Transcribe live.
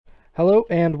Hello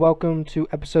and welcome to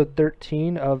episode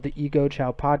 13 of the Ego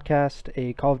Chow podcast,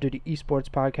 a Call of Duty esports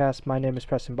podcast. My name is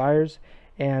Preston Byers,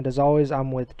 and as always,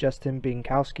 I'm with Justin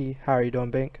Binkowski. How are you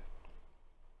doing, Bink?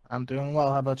 I'm doing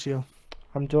well. How about you?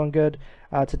 I'm doing good.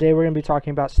 Today we're going to be talking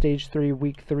about Stage 3,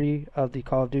 Week 3 of the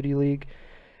Call of Duty League,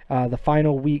 the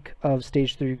final week of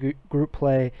Stage 3 group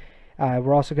play.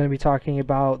 We're also going to be talking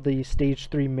about the Stage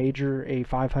 3 Major, a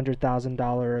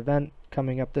 $500,000 event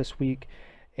coming up this week,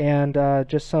 and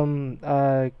just some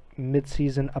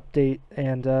mid-season update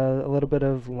and a little bit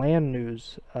of LAN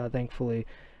news, thankfully,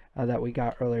 that we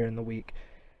got earlier in the week.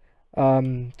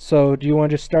 So do you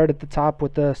want to just start at the top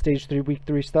with the Stage 3 Week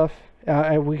 3 stuff?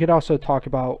 And we could also talk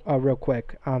about real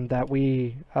quick that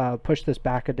we pushed this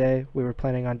back a day. We were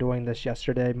planning on doing this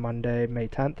yesterday, Monday, May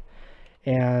 10th,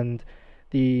 and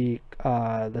the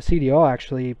CDO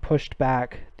actually pushed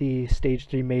back the Stage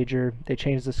 3 Major. They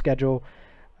changed the schedule.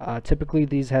 Typically,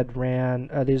 these had run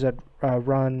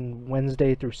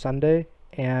Wednesday through Sunday,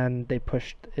 and they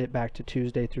pushed it back to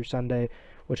Tuesday through Sunday,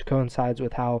 which coincides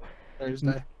with how.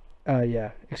 Thursday.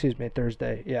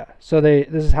 Thursday. Yeah. So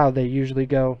this is how they usually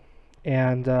go,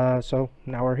 and so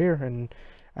now we're here, and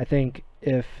I think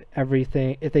if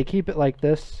they keep it like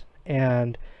this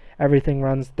and everything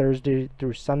runs Thursday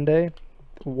through Sunday,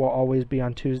 we'll always be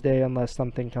on Tuesday unless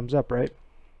something comes up, right?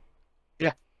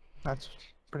 Yeah, that's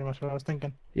pretty much what I was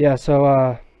thinking. Yeah.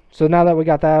 So now that we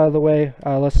got that out of the way,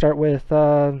 let's start with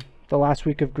the last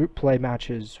week of group play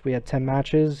matches. We had 10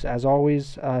 matches, as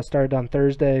always. Started on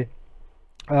Thursday.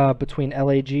 Between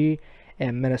LAG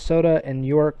and Minnesota, and New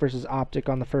York versus Optic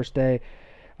on the first day.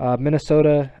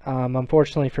 Minnesota,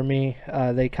 unfortunately for me,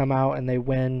 they come out and they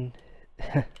win.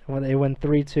 They win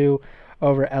 3-2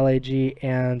 over LAG,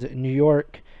 and New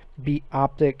York beat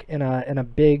Optic in a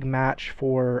big match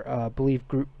for I believe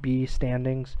Group B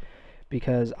standings,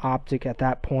 because Optic at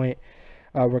that point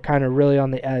were kind of really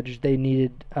on the edge. They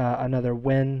needed another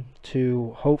win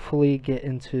to hopefully get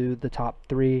into the top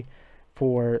three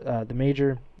for the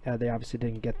major. They obviously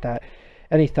didn't get that.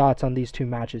 Any thoughts on these two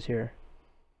matches here?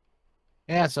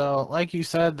 Yeah, so like you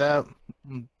said, that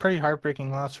pretty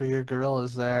heartbreaking loss for your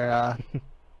Gorillas there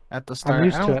at the I'm start.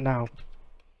 used to it now.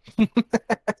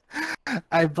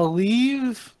 I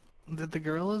believe, did the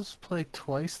Gorillas play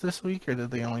twice this week, or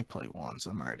did they only play once?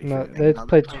 I'm already No, forgetting. they No, they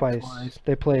played played twice.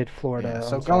 They played Florida Yeah,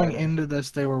 so on going Saturday. into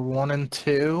this, they were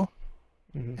 1-2,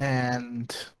 Mm-hmm.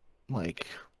 and like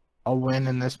a win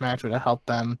in this match would have helped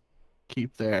them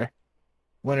keep their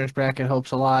winners bracket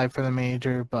hopes alive for the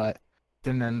major, but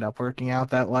didn't end up working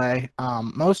out that way.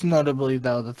 Most notably,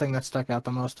 though, the thing that stuck out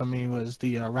the most to me was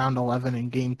the round 11 in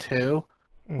game 2,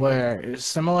 Mm-hmm. where it was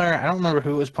similar. I don't remember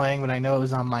who was playing, but I know it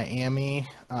was on Miami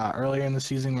earlier in the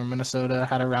season, where Minnesota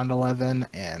had a round 11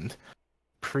 and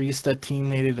Priesta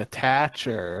teammated Attach,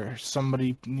 or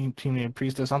somebody teammated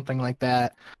Priesta, something like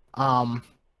that.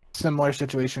 Similar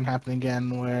situation happened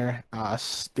again, where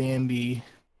Standy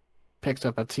picks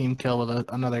up a team kill with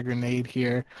another grenade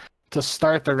here to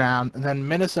start the round. And then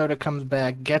Minnesota comes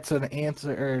back, gets an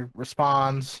answer, or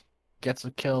responds, gets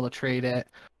a kill to trade it.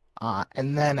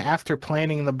 And then after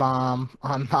planting the bomb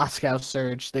on Moscow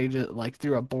Surge, they just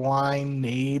threw a blind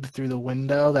nade through the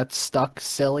window that stuck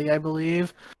Silly, I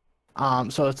believe.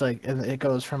 So it's it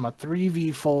goes from a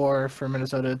 3v4 for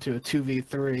Minnesota to a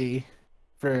 2v3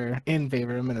 in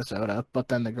favor of Minnesota, but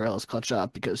then the Gorillas clutch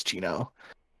up because Chino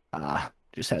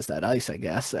just has that ice, I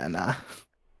guess, and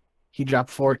he dropped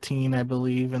 14, I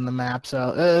believe, in the map.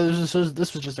 So this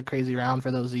was just a crazy round for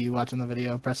those of you watching the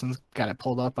video. Preston's got it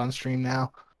pulled up on stream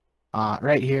now.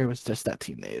 Right here was just that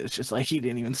teammate. It's just like he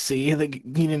didn't even see, he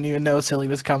didn't even know Silly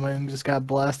was coming. Just got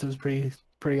blessed. It was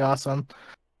pretty awesome.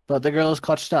 But the girls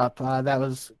clutched up. That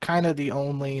was kind of the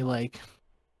only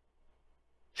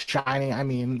shining. I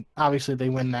mean, obviously they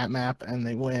win that map, and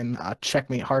they win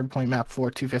checkmate hardpoint map 4,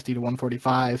 250 to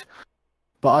 145.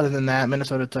 But other than that,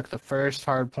 Minnesota took the first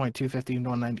hardpoint 250 to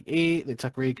 198. They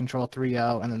took raid control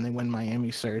 3-0, and then they win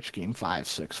Miami Search game 5,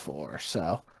 6-4.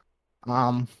 So,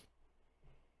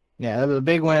 yeah, that was a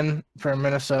big win for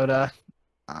Minnesota.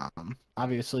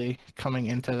 Obviously, coming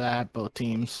into that, both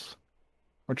teams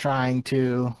were trying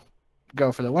to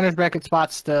go for the winners bracket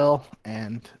spot still,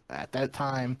 and at that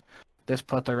time, this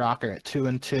put the Rocker at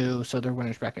 2-2, so their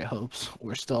winners bracket hopes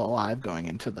were still alive going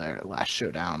into their last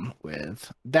showdown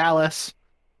with Dallas.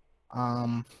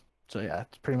 So yeah,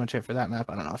 that's pretty much it for that map.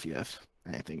 I don't know if you have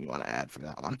anything you want to add for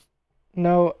that one.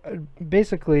 No,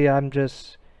 basically,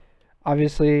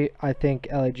 obviously I think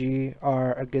LAG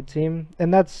are a good team,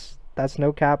 and that's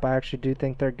no cap. I actually do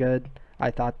think they're good.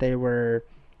 I thought they were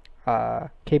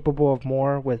capable of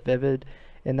more with Vivid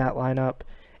in that lineup,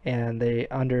 and they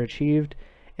underachieved.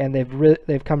 and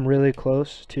they've come really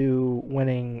close to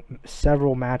winning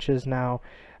several matches now.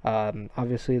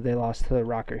 Obviously, they lost to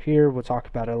Rocker here. We'll talk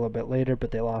about it a little bit later,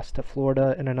 but they lost to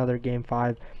Florida in another Game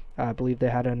 5. I believe they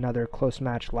had another close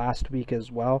match last week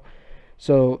as well.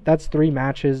 So that's 3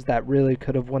 matches that really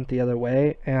could have went the other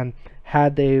way. And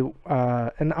had they,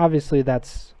 and obviously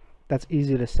that's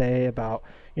easy to say about,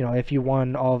 if you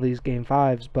won all these Game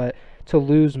 5s, but to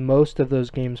lose most of those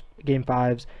Game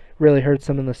 5s really hurts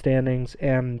them in the standings,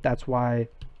 and that's why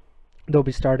they'll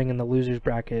be starting in the losers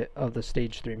bracket of the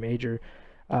Stage 3 major.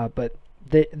 But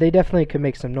they definitely could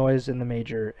make some noise in the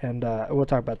major, and we'll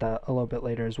talk about that a little bit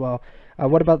later as well.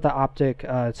 What about the Optic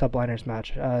Subliners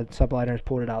match? Subliners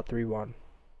pulled it out 3-1.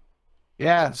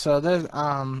 Yeah, so there's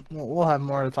we'll have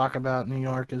more to talk about New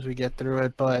York as we get through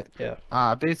it, but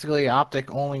Yeah. basically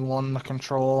Optic only won the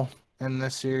control in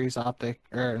this series.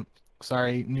 New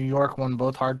York won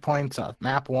both hard points.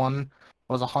 Map 1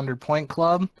 was a 100-point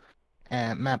club,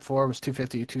 and map 4 was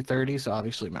 250 to 230, so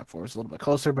obviously map 4 was a little bit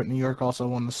closer, but New York also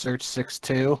won the search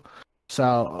 6-2.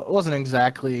 So it wasn't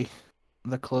exactly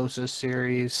the closest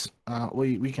series.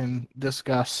 We can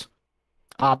discuss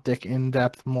Optic in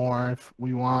depth more if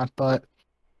we want, but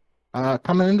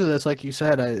coming into this, like you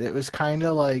said, it was kind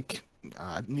of like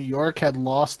New York had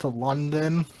lost to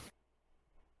London.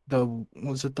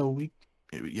 Was it the week?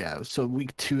 Yeah, so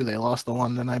week 2 they lost to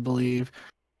London, I believe,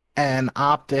 and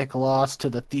Optic lost to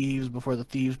the Thieves before the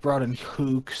Thieves brought in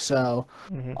Hook. So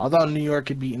although New York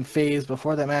had beaten FaZe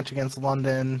before that match against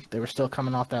London, they were still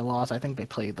coming off that loss. I think they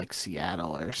played like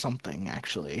Seattle or something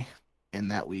actually in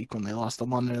that week when they lost to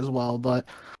London as well. But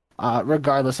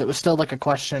regardless, it was still like a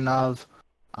question of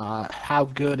how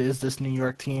good is this New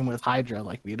York team with Hydra?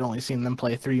 Like, we'd only seen them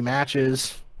play 3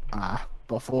 matches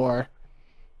before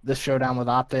this showdown with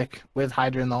Optic, with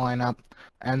Hydra in the lineup,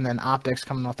 and then Optic's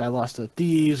coming off that loss to the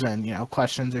Thieves, and,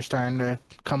 questions are starting to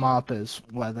come up as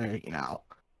whether,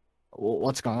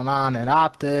 what's going on at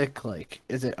Optic? Like,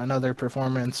 is it another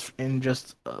performance in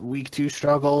just week 2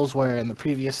 struggles, where in the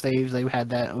previous stage they had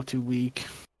that O2 week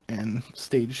in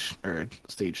stage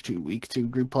 2 week 2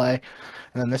 group play,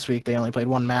 and then this week they only played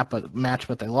one match,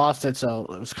 but they lost it, so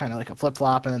it was kind of like a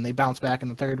flip-flop, and then they bounced back in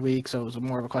the 3rd week, so it was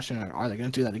more of a question of, are they going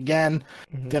to do that again?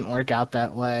 Didn't work out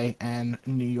that way, and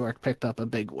New York picked up a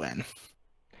big win.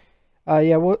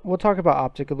 Yeah, we'll talk about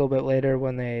Optic a little bit later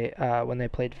when they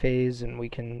played FaZe, and we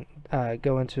can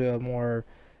go into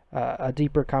a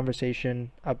deeper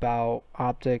conversation about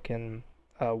Optic and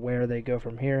where they go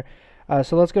from here.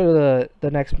 So let's go to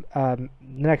the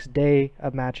next day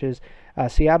of matches.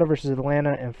 Seattle versus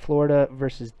Atlanta and Florida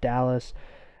versus Dallas.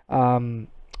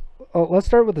 Let's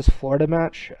start with this Florida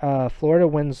match. Florida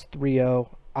wins 3-0.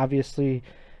 Obviously,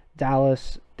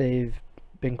 Dallas, they've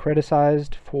been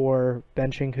criticized for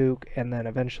benching Hook and then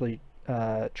eventually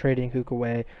trading Hook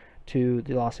away to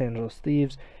the Los Angeles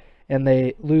Thieves, and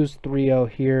they lose 3-0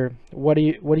 here. What do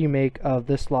you make of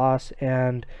this loss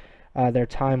and their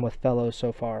time with Fellows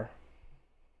so far?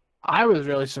 I was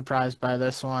really surprised by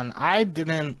this one. I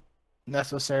didn't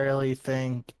necessarily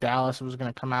think Dallas was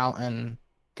going to come out and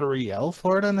 3-0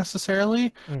 Florida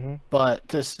necessarily, but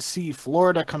to see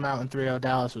Florida come out in 3-0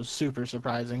 Dallas was super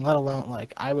surprising, let alone,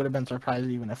 like, I would have been surprised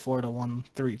even if Florida won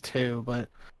 3-2, but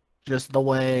just the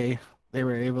way they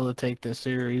were able to take this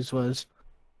series was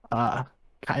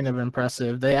kind of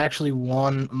impressive. They actually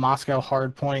won Moscow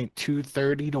Hardpoint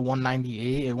 230 to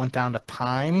 198. It went down to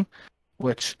time,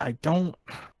 which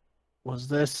was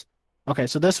this? Okay,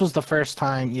 so this was the first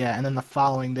time, yeah, and then the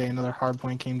following day another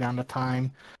hardpoint came down to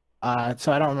time.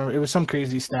 So I don't remember. It was some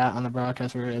crazy stat on the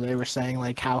broadcast where they were saying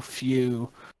like how few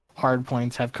hard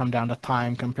points have come down to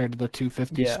time compared to the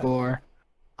 250 score.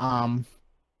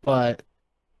 But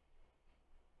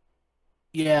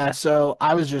yeah, so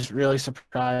I was just really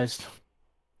surprised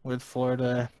with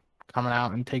Florida coming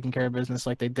out and taking care of business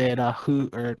like they did.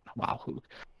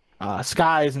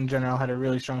 Skies in general had a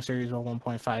really strong series of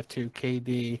 1.52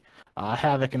 KD.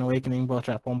 Havoc and Awakening both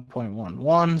at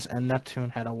 1.11s, and Neptune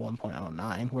had a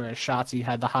 1.09, whereas Shotzi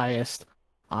had the highest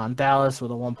on Dallas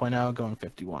with a 1.0, going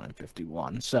 51 and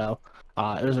 51. So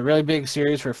it was a really big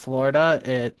series for Florida.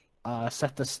 It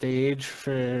set the stage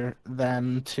for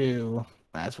them to,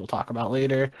 as we'll talk about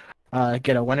later,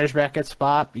 get a winner's bracket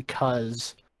spot,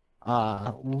 because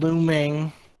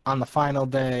looming on the final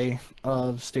day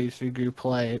of Stage 3 group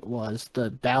play was the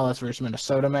Dallas versus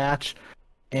Minnesota match,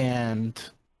 and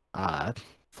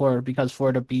because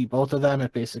Florida beat both of them,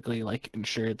 it basically like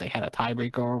ensured they had a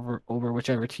tiebreaker over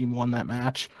whichever team won that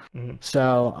match.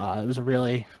 So it was a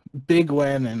really big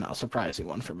win and a surprising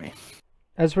one for me.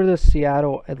 As for the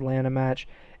Seattle-Atlanta match,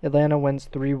 Atlanta wins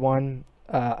 3-1.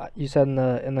 You said in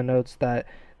the notes that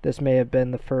this may have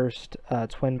been the first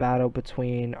twin battle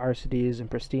between Arcides and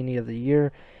Pristini of the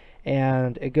year,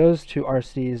 and it goes to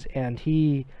Arcides, and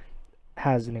he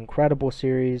has an incredible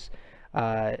series.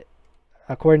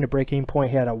 According to Breaking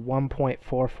Point, he had a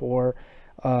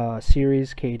 1.44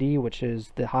 series KD, which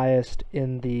is the highest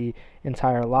in the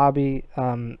entire lobby.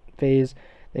 FaZe,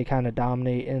 they kind of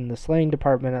dominate in the slaying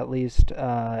department, at least.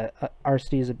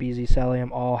 Arcides, aBeZy,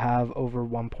 Cellium all have over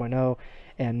 1.0,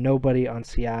 and nobody on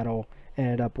Seattle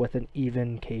ended up with an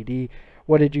even KD.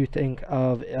 What did you think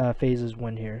of FaZe's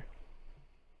win here?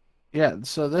 Yeah,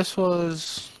 so this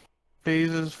was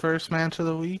FaZe's first match of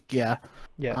the week. Yeah.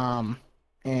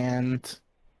 And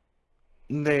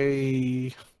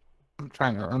I'm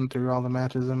trying to run through all the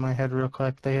matches in my head real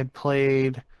quick. They had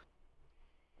played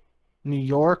New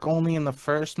York only in the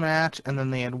first match, and then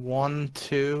they had won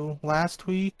 2 last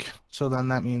week. So then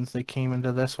that means they came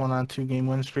into this one on a 2-game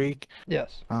win streak.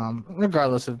 Yes.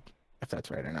 Regardless of if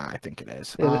that's right or not, I think it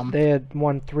is. They had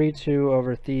won 3-2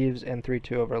 over Thieves and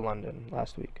 3-2 over London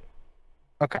last week.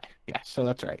 Okay, yeah, so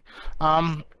that's right.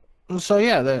 So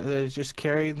yeah, they just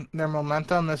carried their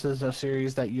momentum. This is a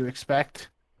series that you expect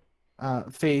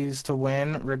FaZe to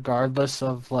win, regardless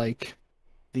of like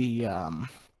the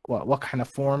what kind of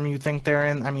form you think they're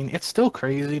in. I mean, it's still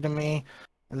crazy to me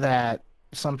that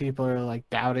some people are like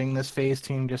doubting this FaZe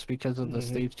team just because of the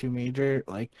Stage 2 major.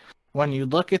 Like when you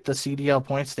look at the CDL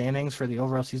point standings for the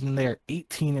overall season, they are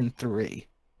 18-3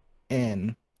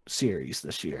 in series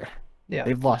this year. Yeah.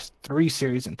 They've lost 3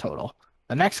 series in total.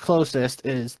 The next closest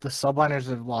is the Subliners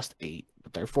have lost 8,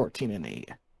 but they're 14-8.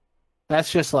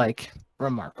 That's just like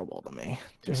remarkable to me,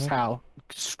 just how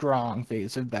strong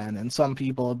FaZe have been. And some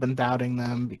people have been doubting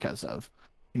them because of,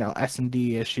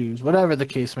 S&D issues, whatever the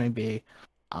case may be.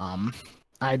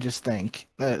 I just think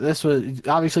that this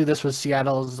was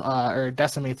Seattle's or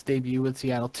Decimate's debut with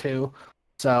Seattle too.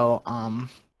 So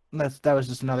that was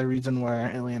just another reason where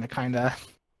Atlanta kind of,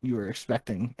 you were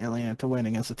expecting Atlanta to win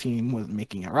against a team with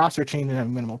making a roster change and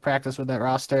having minimal practice with that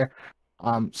roster.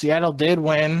 Seattle did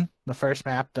win the first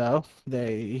map though.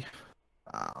 They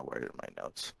where are my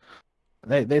notes?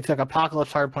 They took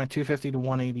Apocalypse Hardpoint 250 to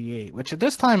 188, which at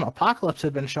this time Apocalypse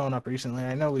had been showing up recently.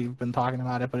 I know we've been talking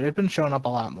about it, but it had been showing up a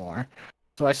lot more.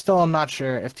 So I still am not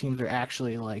sure if teams are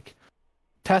actually like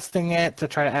testing it to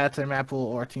try to add to their map pool,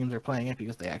 or teams are playing it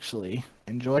because they actually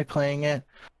enjoy playing it.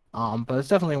 But it's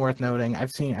definitely worth noting. I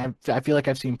feel like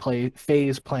I've seen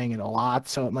FaZe playing it a lot,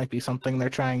 so it might be something they're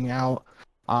trying out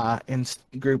in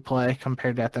group play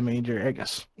compared to at the major. I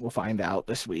guess we'll find out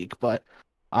this week. But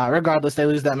regardless, they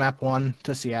lose that map 1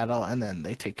 to Seattle, and then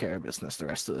they take care of business the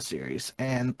rest of the series.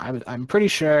 And I'm pretty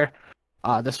sure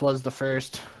this was the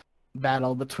first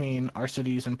battle between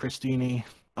Arcides and Pristini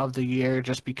of the year,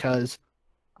 just because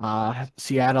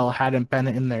Seattle hadn't been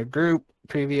in their group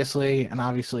previously, and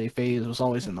obviously FaZe was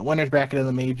always in the winners bracket of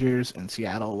the majors, and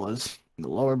Seattle was in the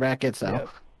lower bracket. So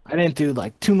I didn't do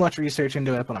like too much research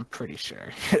into it, but I'm pretty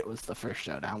sure it was the first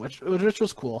showdown, which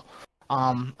was cool.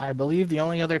 I believe the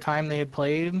only other time they had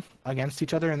played against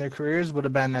each other in their careers would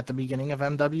have been at the beginning of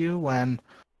MW when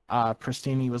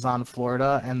Pristini was on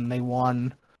Florida and they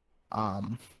won.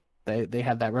 They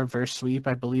had that reverse sweep.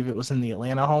 I believe it was in the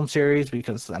Atlanta home series,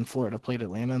 because then Florida played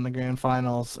Atlanta in the grand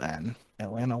finals and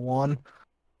Atlanta won,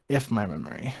 if my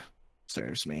memory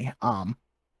serves me.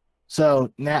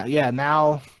 So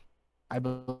now I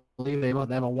believe they both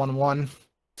have a 1-1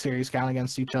 series count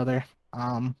against each other,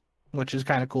 which is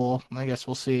kind of cool. I guess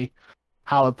we'll see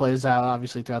how it plays out,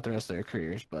 obviously, throughout the rest of their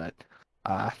careers. But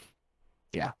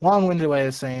long-winded way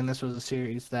of saying this was a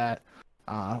series that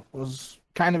was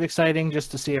kind of exciting just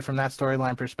to see it from that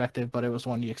storyline perspective, but it was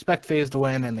one you expect FaZe to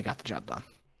win, and they got the job done.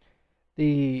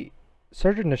 The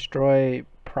Search and Destroy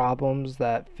problems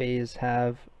that FaZe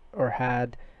have or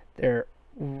had, they're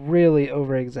really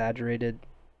over-exaggerated,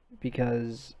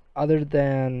 because other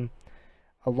than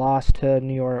a loss to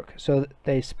New York, so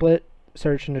they split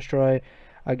Search and Destroy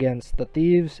against the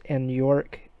Thieves and New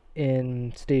York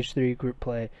in Stage 3 group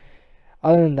play.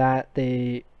 Other than that,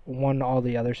 they won all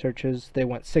the other searches. They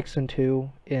went 6-2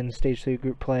 in Stage 3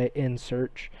 group play in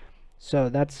Search. So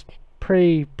that's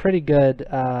pretty good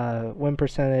win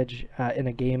percentage in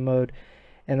a game mode.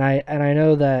 And I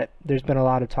know that there's been a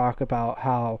lot of talk about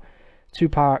how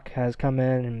Tupac has come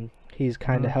in and he's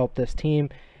kind of helped this team.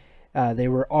 They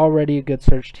were already a good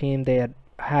Search team. They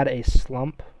had a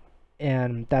slump,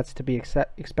 and that's to be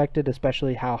expected,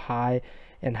 especially how high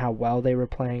and how well they were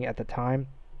playing at the time.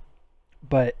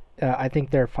 But I think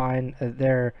they're fine.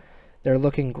 They're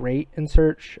looking great in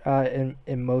Search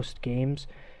in most games.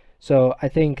 So I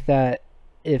think that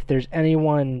if there's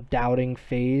anyone doubting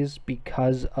FaZe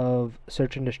because of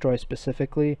Search and Destroy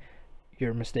specifically,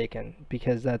 you're mistaken,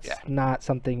 because that's Yeah. not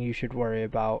something you should worry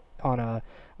about on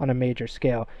a major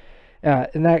scale.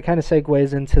 And that kind of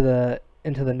segues into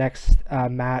the next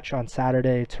match on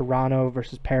Saturday: Toronto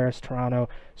versus Paris. Toronto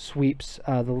sweeps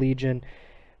the Legion,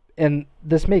 and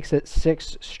this makes it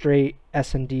 6 straight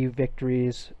S&D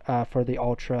victories for the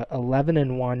Ultra,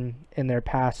 11-1 in their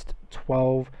past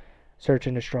 12 search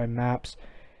and destroy maps.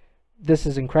 This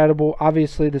is incredible.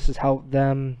 Obviously, this has helped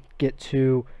them get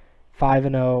to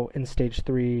 5-0 in Stage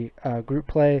 3 group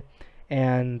play,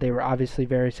 and they were obviously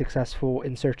very successful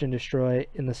in search and destroy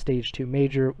in the Stage 2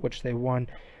 major, which they won.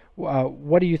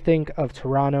 What do you think of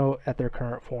Toronto at their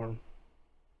current form?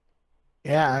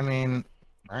 Yeah, I mean,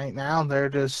 right now they're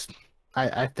just.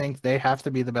 I think they have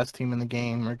to be the best team in the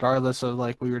game, regardless of,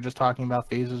 like we were just talking about,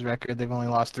 FaZe's record. They've only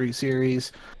lost 3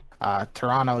 series.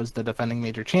 Toronto is the defending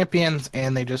major champions,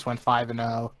 and they just went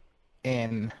 5-0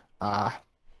 in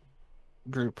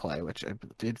group play. Which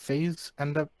did FaZe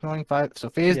end up going 5? So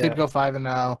FaZe Yeah. did go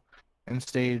 5-0 in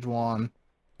Stage 1.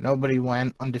 Nobody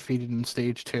went undefeated in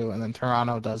Stage 2, and then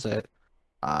Toronto does it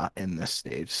in this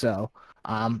stage. So,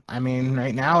 I mean,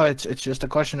 right now it's just a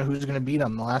question of who's going to beat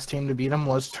them. The last team to beat them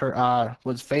was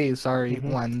FaZe. Sorry,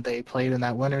 Mm-hmm. when they played in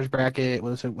that winners bracket.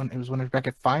 Was it when it was winners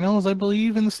bracket finals? I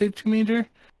believe in the Stage 2 major.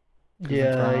 Because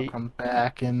then Toronto Yeah. comes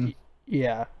back in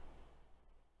Yeah.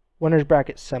 Winners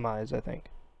bracket semis, I think.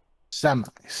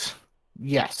 semis.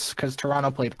 Yes, because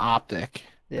Toronto played Optic,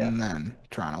 Yeah. and then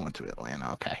Toronto went to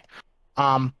Atlanta. Okay.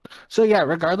 So yeah,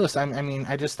 regardless, I mean,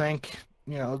 I just think,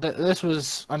 this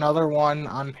was another one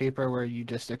on paper where you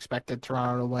just expected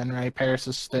Toronto to win, right? Paris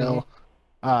is still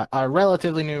a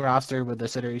relatively new roster with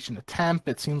this iteration of Temp.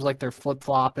 It seems like they're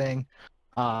flip-flopping.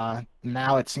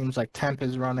 Now it seems like Temp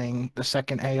is running the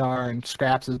second AR and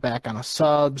Scraps is back on a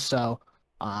sub, so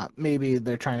maybe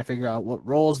they're trying to figure out what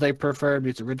roles they prefer,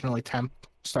 because originally Temp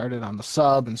started on the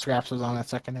sub and Scraps was on that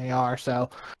second AR. So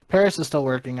Paris is still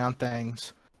working on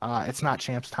things. It's not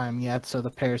champs time yet, so the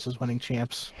Paris is winning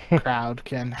champs crowd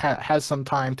has some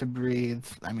time to breathe.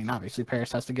 I mean, obviously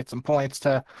Paris has to get some points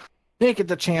to make it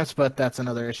the champs, but that's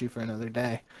another issue for another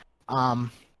day.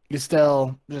 You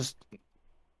still just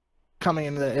coming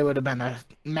into it would have been a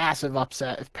massive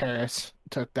upset if Paris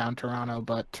took down Toronto,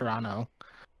 but Toronto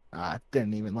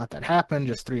didn't even let that happen.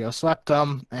 Just 3-0 swept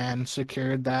them and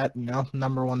secured that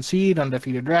number 1 seed,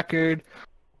 undefeated record.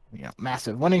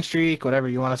 Massive winning streak, whatever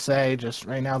you want to say. Just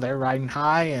right now they're riding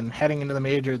high, and heading into the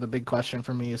major, the big question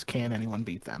for me is, can anyone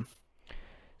beat them?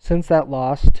 Since that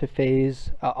loss to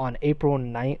FaZe on April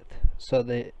 9th, so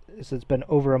it's been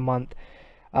over a month.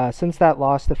 Since that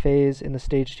loss to FaZe in the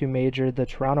Stage 2 major, the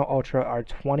Toronto Ultra are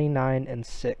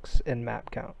 29-6 in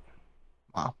map count.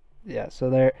 Wow. Yeah, so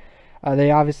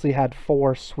they obviously had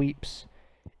 4 sweeps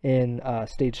in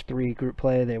Stage 3 group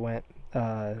play. They went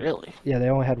Really? Yeah, they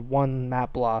only had 1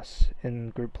 map loss in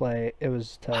group play. It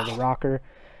was to the Rocker.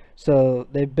 So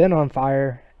they've been on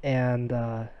fire, and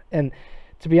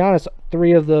to be honest,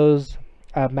 3 of those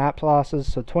map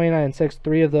losses, so 29-6,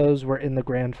 3 of those were in the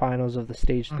grand finals of the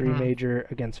Stage 3 major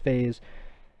against FaZe.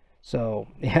 So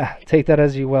yeah, take that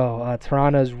as you will.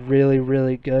 Toronto's really,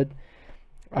 really good.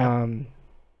 I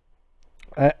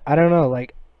don't know,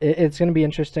 like it's gonna be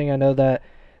interesting. I know that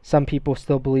some people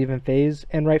still believe in FaZe,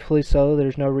 and rightfully so.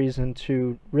 There's no reason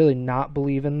to really not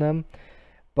believe in them,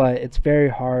 but it's very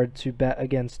hard to bet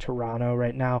against Toronto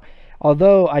right now.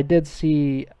 Although I did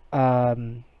see our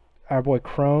boy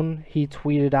Crone, he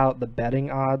tweeted out the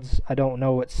betting odds. I don't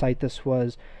know what site this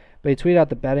was, but he tweeted out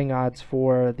the betting odds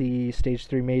for the Stage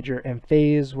 3 major, and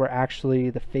FaZe were actually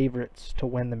the favorites to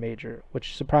win the major,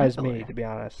 which surprised me, to be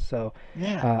honest. So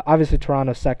Yeah. obviously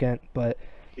Toronto second, but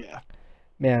Yeah.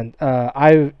 man,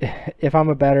 if I'm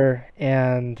a bettor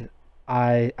and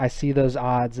I see those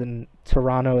odds and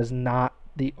Toronto is not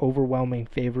the overwhelming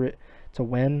favorite to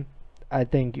win, I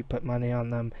think you put money on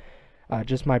them.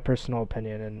 Just my personal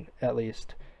opinion, and at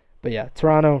least. But yeah,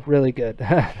 Toronto really good.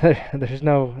 There's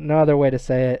no other way to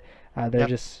say it.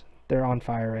 They're on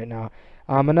fire right now.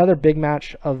 Another big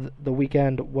match of the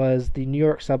weekend was the New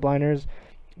York Subliners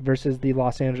versus the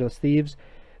Los Angeles Thieves.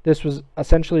 This was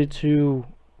essentially to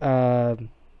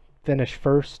finish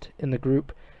first in the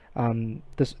group. Both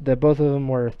of them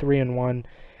were 3-1.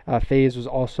 FaZe was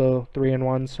also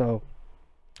 3-1, so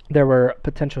there were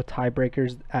potential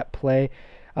tiebreakers at play.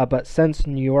 But since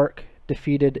New York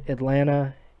defeated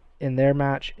Atlanta in their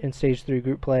match in Stage 3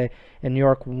 group play, and New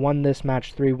York won this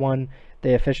match 3-1,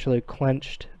 they officially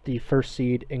clinched the first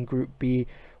seed in Group B.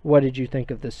 What did you think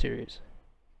of this series?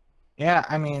 Yeah,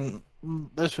 I mean,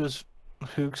 this was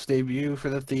Hook's debut for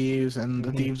the Thieves, and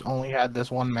the Thieves only had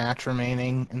this one match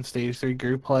remaining in Stage 3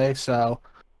 group play, so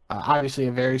Obviously,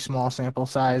 a very small sample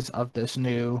size of this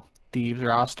new Thieves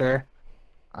roster.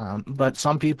 But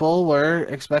some people were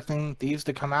expecting Thieves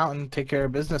to come out and take care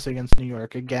of business against New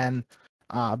York again.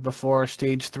 Before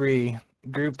Stage 3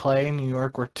 group play, New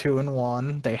York were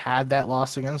 2-1. They had that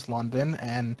loss against London,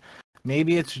 and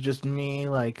maybe it's just me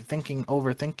like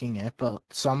overthinking it, but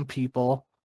some people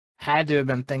had to have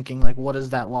been thinking like, what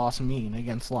does that loss mean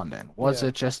against London? Was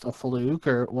it just a fluke,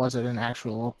 or was it an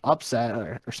actual upset,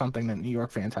 or something that New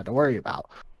York fans had to worry about?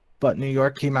 But New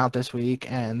York came out this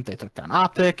week and they took down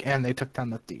Optic and they took down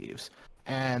the Thieves.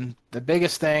 And the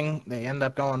biggest thing, they end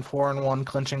up going 4-1,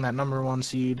 clinching that number 1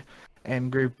 seed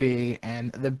in Group B.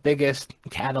 And the biggest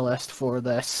catalyst for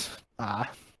this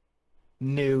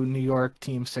new New York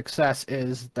team success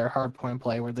is their hardpoint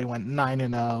play, where they went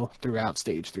 9-0 throughout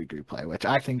Stage 3 group play, which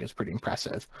I think is pretty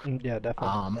impressive. Yeah,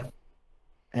 definitely.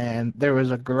 And there was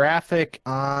a graphic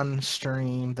on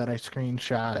stream that I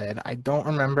screenshotted. I don't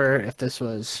remember if this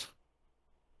was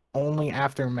only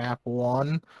after map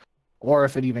 1 or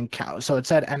if it even counts. So it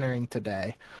said entering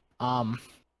today.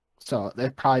 So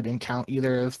it probably didn't count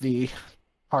either of the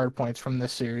hard points from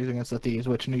this series against the Thieves,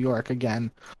 which New York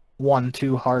again won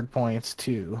 2 hard points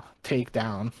to take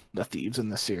down the Thieves in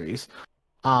this series.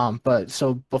 But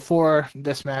so before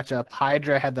this matchup,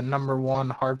 Hydra had the number 1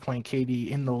 hardpoint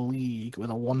KD in the league with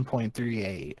a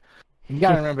 1.38. You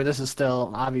gotta remember, this is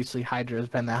still, obviously Hydra has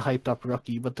been that hyped up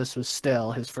rookie, but this was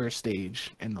still his first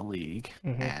stage in the league,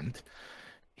 and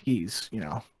he's,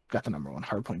 got the number 1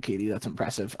 hardpoint KD. That's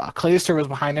impressive. Clayster was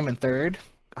behind him in third.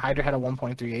 Hydra had a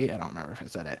 1.38. I don't remember if I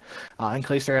said it. And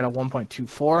Clayster had a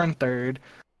 1.24 in third.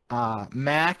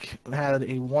 Mac had a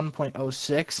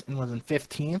 1.06 and was in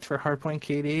 15th for hardpoint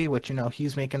KD, which,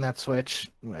 he's making that switch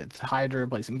with Hydra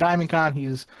replacing DiamondCon.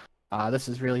 He's this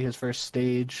is really his first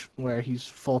stage where he's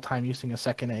full-time using a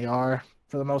second AR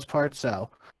for the most part, so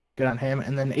good on him.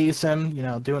 And then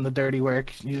Asim, doing the dirty work.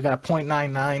 He's got a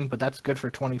 0.99, but that's good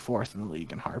for 24th in the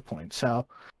league in hardpoint. So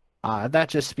that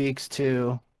just speaks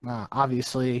to,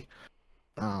 obviously,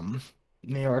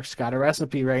 New York's got a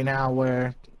recipe right now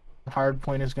where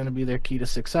hardpoint is going to be their key to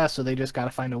success, so they just got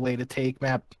to find a way to take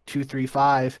map 2, 3,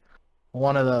 5,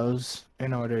 one of those,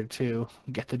 in order to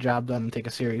get the job done and take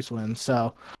a series win.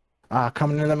 So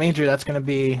coming to the major, that's going to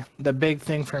be the big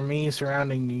thing for me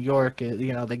surrounding New York.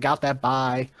 They got that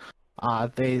bye.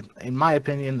 They, in my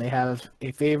opinion, they have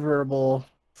a favorable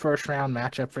first round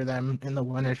matchup for them in the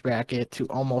winners bracket to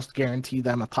almost guarantee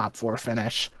them a top 4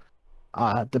 finish,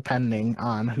 depending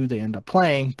on who they end up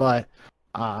playing. But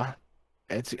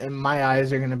it's, in my eyes,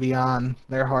 they're going to be on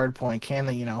their hard point. Can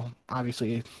they,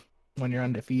 obviously when you're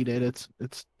undefeated,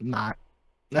 it's not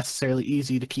necessarily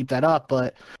easy to keep that up,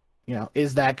 but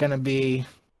is that going to be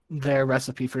their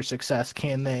recipe for success?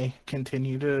 Can they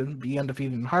continue to be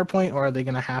undefeated in hardpoint, or are they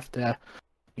going to have to,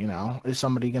 is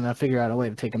somebody going to figure out a way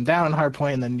to take them down in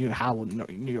hardpoint, and then how will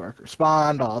New York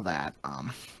respond? All that.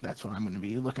 That's what I'm going to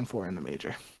be looking for in the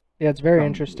major. Yeah, it's very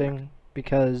interesting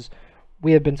because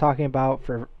we have been talking about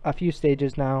for a few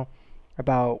stages now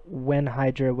about when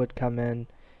Hydra would come in.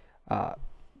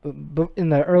 But in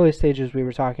the early stages, we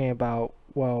were talking about,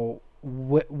 well,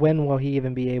 when will he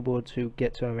even be able to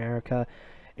get to America?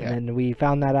 And then we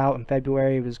found that out in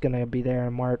February. He was going to be there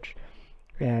in March.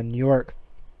 And New York,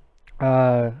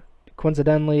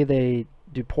 coincidentally, they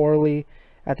do poorly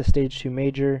at the Stage 2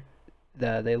 Major.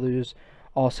 They lose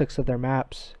all 6 of their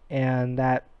maps, and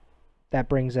that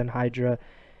brings in Hydra.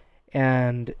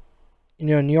 And,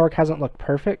 New York hasn't looked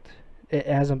perfect. It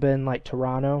hasn't been like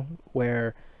Toronto,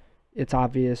 where it's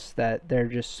obvious that they're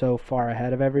just so far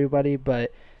ahead of everybody,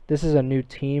 but this is a new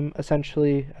team,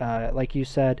 essentially. Like you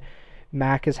said,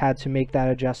 Mac has had to make that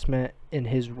adjustment in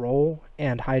his role,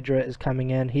 and Hydra is coming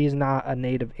in. He's not a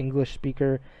native English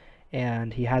speaker,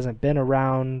 and he hasn't been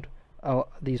around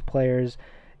these players,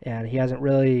 and he hasn't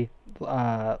really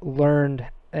learned,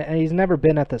 and he's never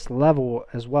been at this level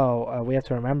as well. We have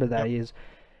to remember that.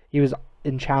 He was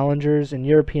in challengers, in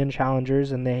European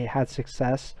challengers, and they had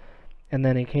success. And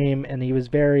then he came and he was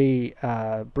very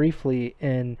briefly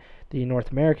in the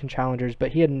North American challengers,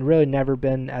 but he had really never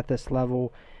been at this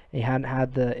level. He hadn't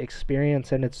had the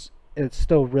experience, and it's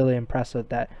still really impressive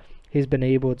that he's been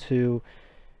able to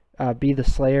be the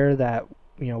Slayer that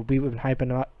we've been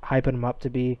hyping him up to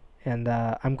be. And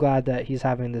I'm glad that he's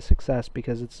having this success,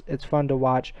 because it's fun to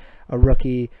watch a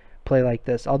rookie play like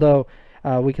this. Although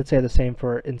we could say the same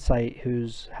for Insight,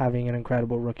 who's having an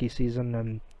incredible rookie season.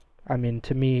 And I mean,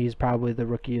 to me, he's probably the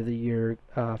Rookie of the Year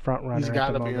front runner. He's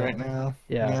got to be right now.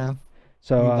 Yeah.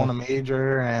 So he won a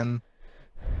major, and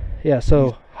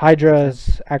so Hydra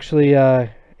is actually,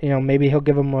 maybe he'll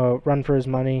give him a run for his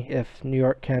money if New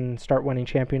York can start winning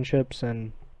championships,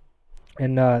 and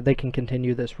and they can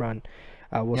continue this run.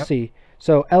 We'll Yep. see.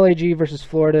 So LAG versus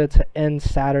Florida to end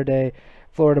Saturday.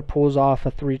 Florida pulls off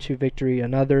a 3-2 victory,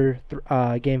 another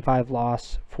Game 5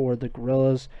 loss for the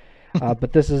Gorillas.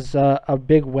 But this is a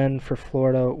big win for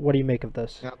Florida. What do you make of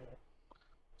this? Yep.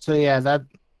 So yeah,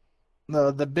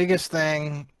 the biggest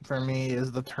thing for me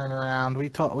is the turnaround.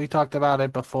 We talked about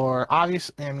it before.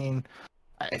 Obviously, I mean,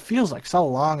 it feels like so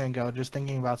long ago just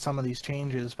thinking about some of these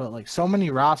changes, but like so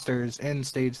many rosters in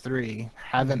stage 3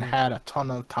 haven't had a ton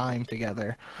of time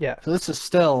together. Yeah. So this is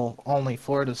still only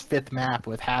Florida's 5th map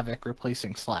with Havoc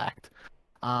replacing Slacked.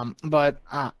 But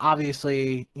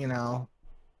obviously,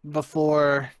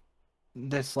 before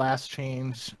this last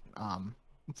change,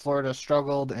 Florida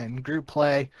struggled in group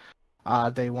play.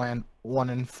 They went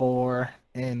 1-4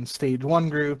 in stage 1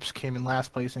 groups, came in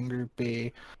last place in group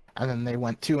B, and then they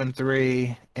went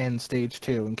 2-3 in stage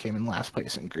 2 and came in last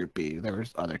place in group B. There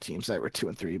was other teams that were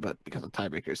 2-3, but because of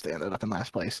tiebreakers, they ended up in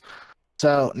last place.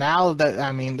 So now that,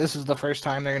 I mean, this is the first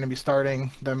time they're going to be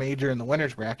starting the major in the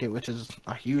winners bracket, which is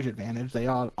a huge advantage. They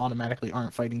all automatically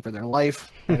aren't fighting for their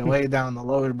life right away down in the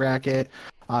lower bracket.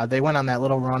 They went on that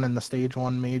little run in the stage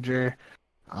 1 major.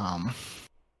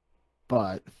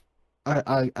 But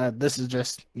this is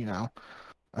just,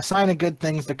 a sign of good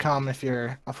things to come if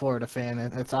you're a Florida fan.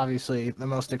 It's obviously the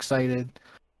most excited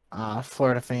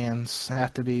Florida fans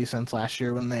have to be since last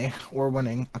year when they were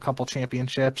winning a couple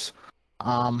championships.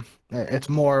 It's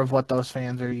more of what those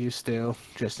fans are used to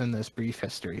just in this brief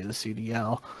history of the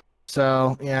CDL.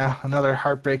 So, yeah, another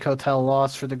Heartbreak Hotel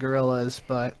loss for the Gorillas,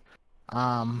 but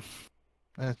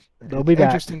They'll be it's back.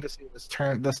 interesting to see this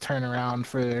turnaround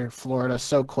for Florida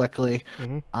so quickly.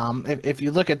 If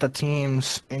you look at the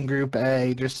teams in Group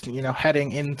A, just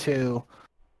heading into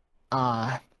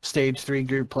Stage 3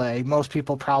 group play, most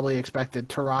people probably expected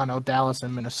Toronto, Dallas,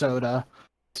 and Minnesota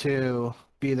to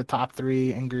be the top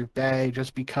 3 in Group A,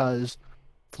 just because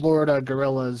Florida,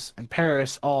 Gorillas, and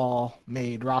Paris all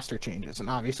made roster changes, and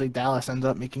obviously Dallas ends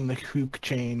up making the Hook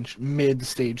change mid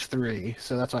stage 3.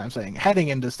 So that's why I'm saying heading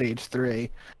into stage 3,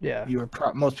 Yeah.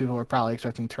 most people were probably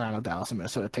expecting Toronto, Dallas, and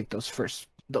Minnesota to take those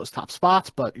top spots,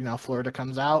 but Florida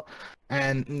comes out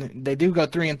and they do go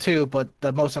 3-2. But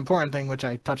the most important thing, which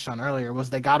I touched on earlier, was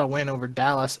they got a win over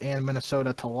Dallas and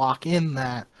Minnesota to lock in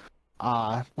that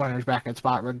winners bracket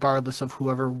spot, regardless of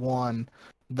whoever won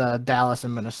the Dallas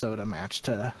and Minnesota match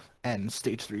to end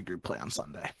stage 3 group play on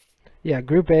Sunday. Yeah,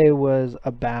 Group A was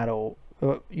a battle.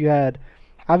 You had,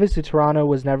 obviously Toronto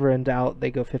was never in doubt. They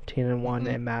go 15-1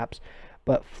 in maps,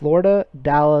 but Florida,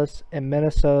 Dallas, and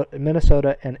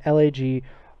Minnesota and LAG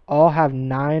all have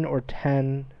 9 or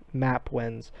 10 map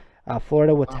wins.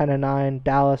 Florida with 10-9,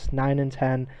 Dallas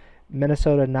 9-10,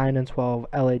 Minnesota 9-12,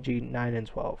 LAG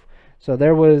 9-12. So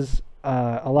there was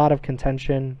a lot of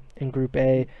contention in Group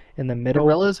A in the middle.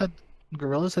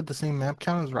 Gorillas had the same map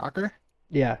count as Rocker?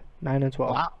 Yeah, 9-12.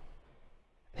 Wow.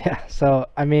 Yeah, so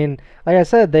I mean, like I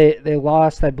said, they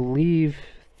lost, I believe,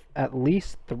 at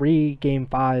least 3 Game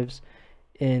 5s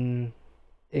in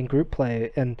group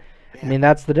play, and I mean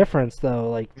that's the difference though.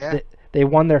 Like they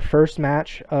won their first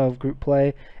match of group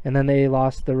play, and then they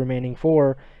lost the remaining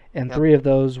 4, and 3 of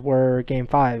those were Game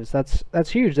 5s. That's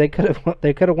huge. They could have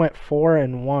went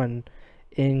 4-1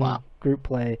 in group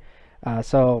play.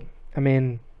 So I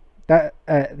mean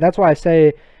that's why I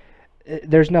say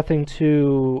there's nothing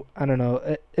to, I don't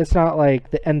know, it's not like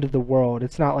the end of the world.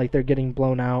 It's not like they're getting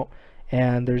blown out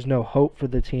and there's no hope for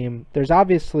the team. There's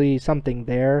obviously something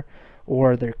there,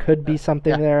 or there could be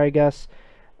something there, I guess.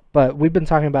 But we've been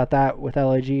talking about that with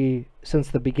LAG since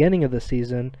the beginning of the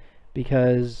season,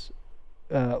 because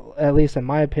at least in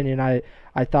my opinion,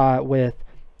 I thought with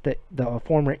the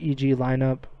former EG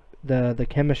lineup, the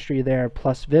chemistry there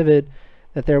plus Vivid,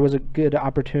 that there was a good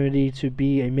opportunity to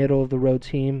be a middle of the road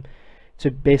team, to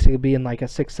basically be in like a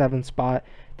 6-7 spot.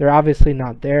 They're obviously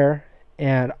not there,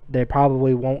 and they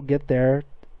probably won't get there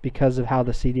because of how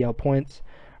the CDL points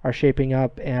are shaping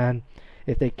up. And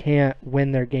if they can't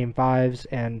win their Game 5s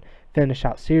and finish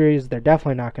out series, they're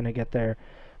definitely not going to get there.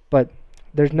 But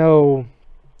there's no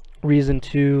reason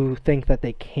to think that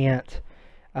they can't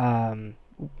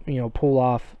pull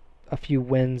off a few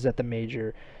wins at the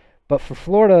major. But for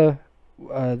Florida,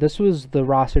 this was the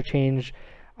roster change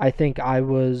I think I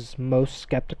was most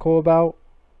skeptical about,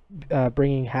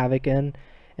 bringing Havoc in,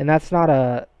 and that's not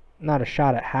a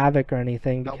shot at Havoc or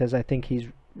anything, because I think he's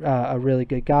a really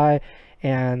good guy,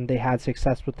 and they had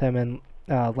success with him in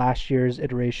last year's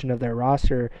iteration of their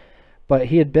roster. But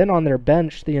he had been on their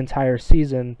bench the entire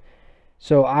season,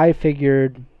 so I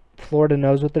figured Florida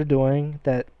knows what they're doing,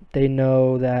 that they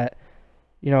know that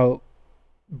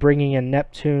bringing in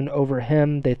Neptune over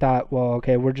him, they thought, well,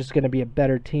 okay, we're just going to be a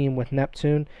better team with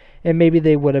Neptune, and maybe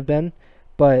they would have been,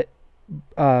 but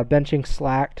benching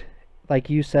Slacked, like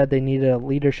you said, they needed a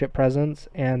leadership presence,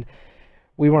 and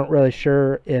we weren't really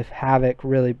sure if Havoc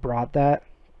really brought that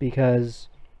because,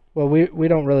 well, we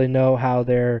don't really know how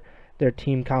their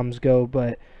team comms go,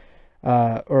 but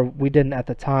or we didn't at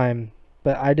the time,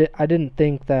 but I didn't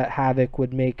think that Havoc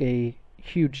would make a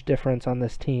huge difference on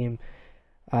this team,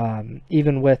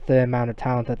 even with the amount of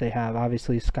talent that they have.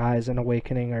 Obviously, Skies and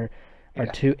Awakening are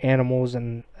two animals,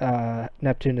 and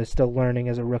Neptune is still learning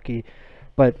as a rookie,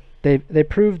 but they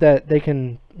proved that they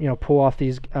can pull off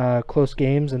these close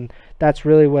games, and that's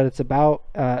really what it's about,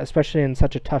 especially in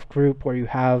such a tough group where you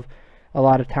have a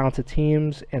lot of talented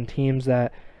teams and teams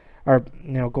that are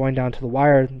going down to the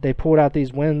wire. They pulled out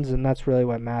these wins, and that's really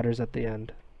what matters at the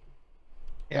end.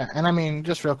 Yeah, and I mean,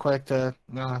 just real quick to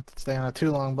not have to stay on it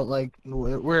too long, but like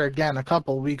we're again a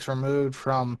couple weeks removed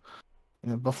from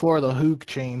before the Hook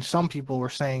change. Some people were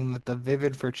saying that the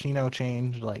Vivid for Chino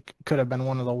change like could have been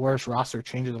one of the worst roster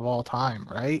changes of all time,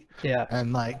 right? Yeah.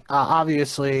 And like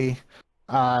obviously,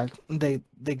 they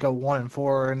go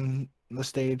 1-4 in the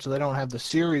stage, so they don't have the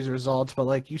series results. But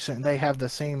like you said, they have the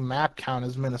same map count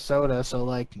as Minnesota, so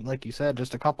like you said,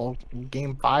 just a couple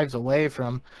game fives away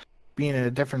from being in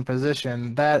a different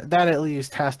position. That at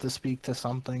least has to speak to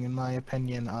something, in my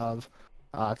opinion, of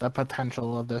the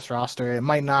potential of this roster. It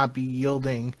might not be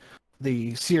yielding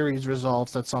the series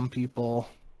results that some people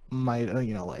might,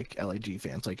 like LAG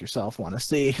fans like yourself want to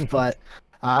see, but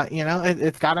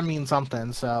it's got to mean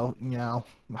something. So,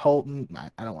 hope,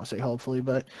 I don't want to say hopefully,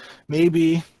 but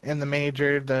maybe in the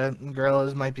major, the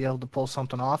Gorillas might be able to pull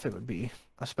something off. It would be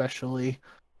especially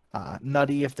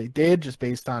nutty if they did, just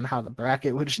based on how the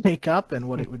bracket would shake up and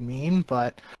what it would mean.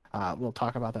 But we'll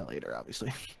talk about that later,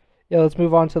 obviously. Yeah, let's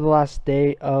move on to the last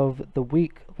day of the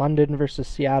week. London versus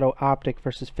Seattle, Optic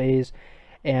versus FaZe,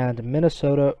 and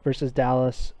Minnesota versus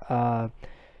Dallas.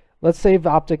 Let's save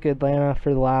Optic Atlanta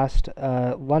for the last.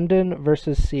 London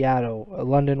versus Seattle.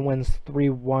 London wins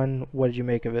 3-1. What did you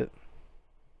make of it?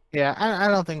 Yeah, I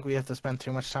don't think we have to spend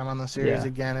too much time on the series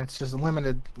again. It's just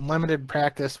limited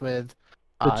practice with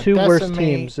the two worst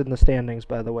teams in the standings,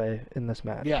 by the way, in this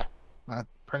match. Yeah,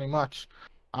 pretty much.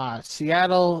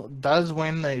 Seattle does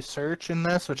win the search in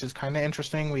this, which is kind of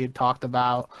interesting. We had talked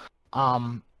about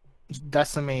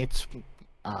Decimate's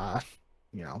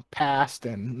past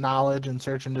and knowledge and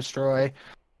search and destroy.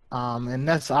 And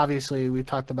that's obviously, we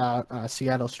talked about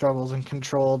Seattle's struggles and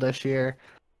control this year.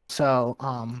 So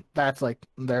that's like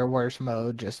their worst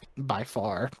mode just by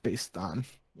far based on,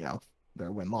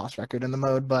 their win-loss record in the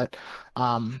mode. But,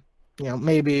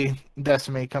 maybe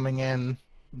Decimate coming in,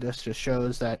 this just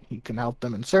shows that he can help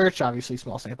them in search. Obviously,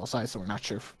 small sample size, so we're not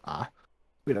sure.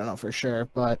 We don't know for sure.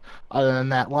 But other than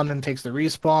that, London takes the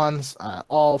respawns.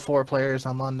 All 4 players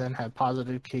on London have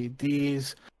positive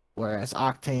KDs, whereas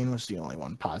Octane was the only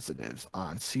one positive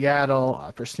on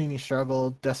Seattle. Persini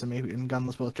struggled. Decimate and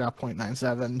Gunless both dropped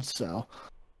 0.97. So,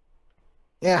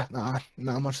 yeah,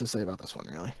 not much to say about this one,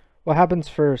 really. What happens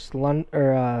first,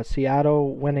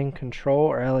 Seattle winning control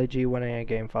or LAG winning a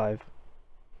game 5?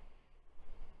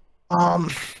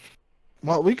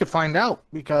 Well, we could find out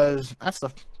because that's the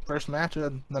first match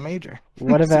of the major.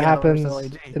 What if it happens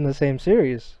in the same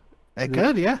series? It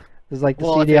could, yeah. Is like the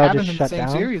CDL if it happens just in shut the same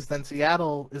down? Series, then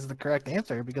Seattle is the correct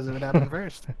answer because it would happen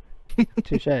first.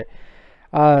 Touche.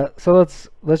 So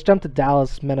let's jump to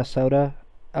Dallas, Minnesota.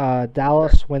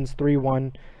 Dallas wins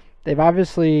 3-1. They've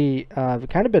obviously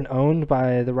kind of been owned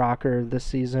by the Rocker this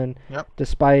season. Yep.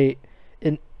 Despite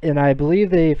and I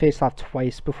believe they faced off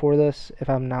twice before this, if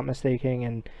I'm not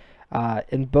mistaken. And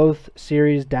in both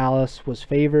series, Dallas was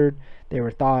favored. They were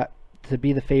thought to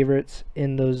be the favorites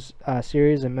in those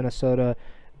series, and Minnesota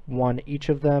won each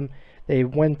of them. They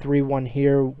win 3-1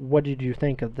 here. What did you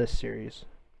think of this series?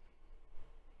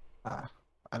 I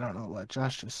don't know what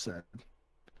Josh just said.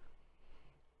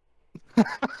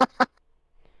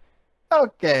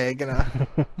 Okay, gonna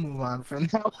move on from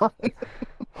that one.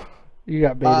 You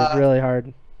got baited really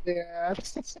hard. Yeah,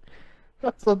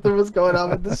 something was going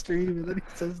on with the stream, and then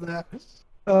he says that.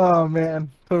 Oh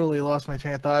man, totally lost my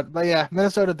train of thought. But yeah,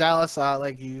 Minnesota, Dallas,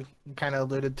 like you kind of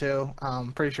alluded to.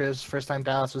 Pretty sure it's the first time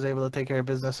Dallas was able to take care of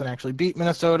business and actually beat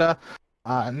Minnesota.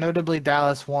 Notably,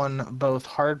 Dallas won both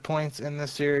hard points in the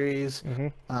series. Mm-hmm.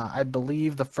 I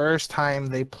believe the first time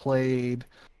they played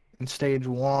in stage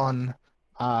 1,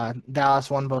 Dallas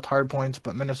won both hard points,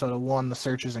 but Minnesota won the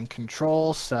searches and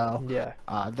control. So yeah,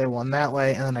 they won that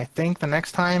way. And then I think the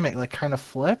next time it like kind of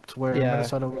flipped, where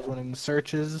Minnesota was winning the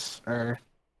searches, or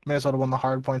Minnesota won the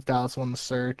hard points, Dallas won the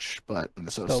search, but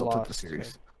Minnesota still took the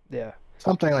series. Yeah.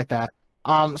 something like that.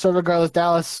 So regardless,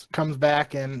 Dallas comes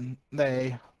back and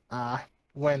they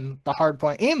win the hard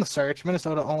point and the search.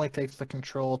 Minnesota only takes the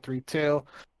control 3-2.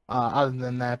 Other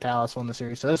than that, Dallas won the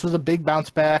series. So this was a big bounce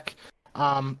back,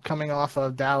 coming off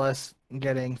of Dallas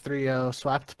getting 3-0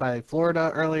 swept by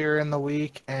Florida earlier in the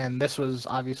week, and this was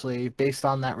obviously based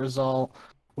on that result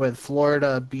with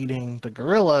Florida beating the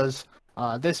Gorillas.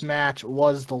 This match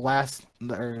was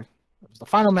the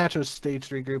final match of Stage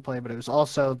 3 group play, but it was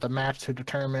also the match to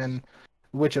determine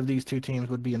which of these two teams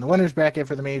would be in the winner's bracket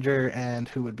for the major and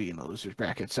who would be in the loser's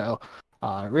bracket. So,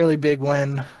 really big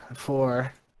win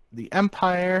for the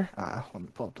Empire. Let me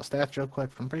pull up the stats real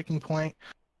quick from Breaking Point.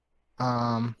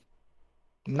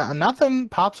 Nothing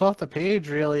pops off the page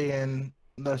really in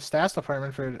the stats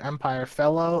department for Empire.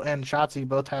 Fellow and Shotzi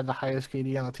both had the highest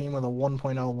KD on the team with a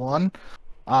 1.01.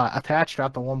 Attached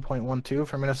dropped a 1.12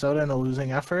 for Minnesota in a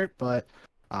losing effort, but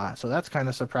so that's kind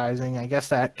of surprising. I guess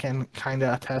that can kind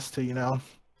of attest to,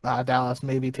 Dallas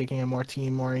maybe taking a more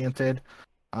team-oriented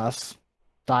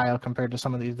style compared to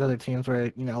some of these other teams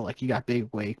where, like you got Big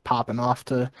Wake popping off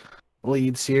to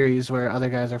lead series where other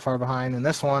guys are far behind. In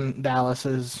this one, Dallas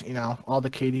is, all the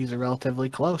KDs are relatively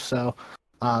close. So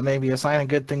maybe a sign of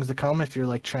good things to come if you're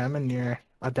like Trem and you're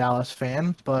a Dallas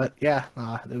fan. But yeah,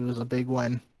 it was a big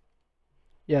win.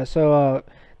 Yeah, so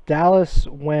Dallas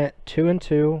went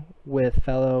 2-2 with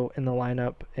Fellow in the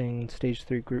lineup in Stage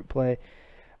 3 group play.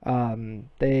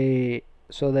 They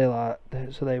won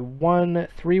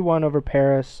 3-1 over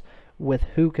Paris with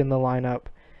Hook in the lineup.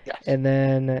 Yes. And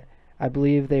then I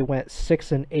believe they went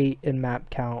 6-8 in map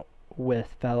count with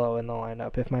Fellow in the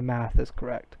lineup, if my math is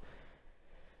correct.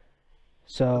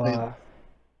 So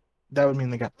that would mean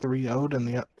they got 3-0'd, and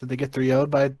did they get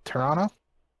 3-0'd by Toronto?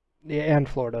 Yeah, and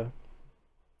Florida.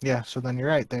 Yeah, so then you're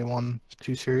right. They won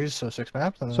 2 series, so 6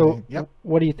 maps. And So yep.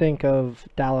 What do you think of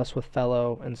Dallas with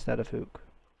Fellow instead of Hook?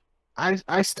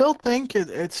 I still think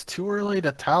it's too early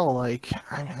to tell. Like,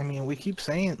 I mean, we keep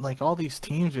saying, like, all these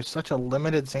teams are such a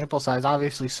limited sample size.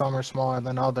 Obviously, some are smaller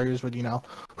than others. But,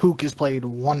 Hook has played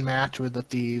 1 match with the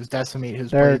Thieves. Decimate has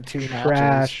played 2 matches. They're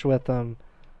trash with them.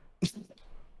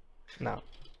 No.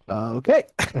 Okay.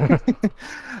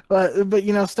 but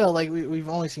still, like, we've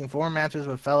only seen 4 matches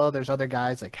with Fellow. There's other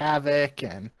guys like Havoc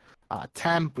and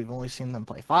Temp. We've only seen them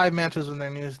play 5 matches with their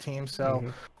news team. So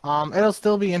it'll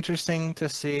still be interesting to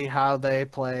see how they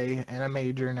play in a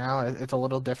major now. It's a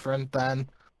little different than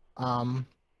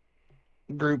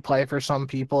group play for some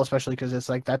people, especially because it's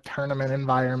like that tournament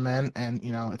environment, and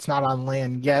it's not on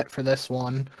land yet for this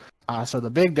one. So the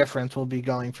big difference will be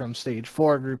going from Stage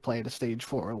 4 group play to Stage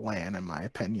 4 LAN, in my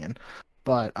opinion.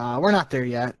 But we're not there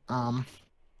yet.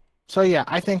 So yeah,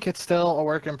 I think it's still a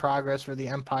work in progress for the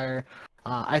Empire.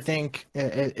 I think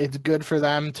it's good for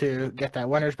them to get that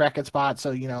winner's bracket spot.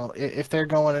 So, if they're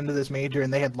going into this major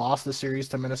and they had lost the series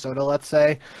to Minnesota, let's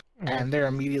say, and they're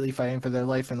immediately fighting for their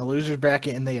life in the loser's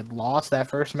bracket, and they had lost that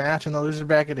first match in the loser's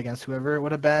bracket against whoever it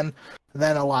would have been,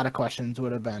 then a lot of questions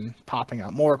would have been popping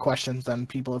up. More questions than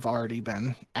people have already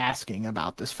been asking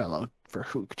about this Fellow for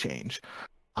Hook change.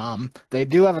 They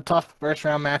do have a tough first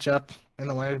round matchup in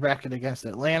the winner's bracket against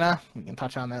Atlanta. We can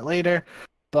touch on that later.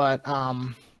 But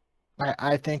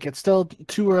I think it's still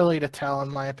too early to tell, in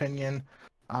my opinion,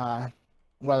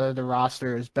 whether the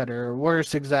roster is better or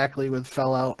worse exactly with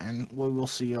Fellow, and we will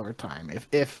see over time.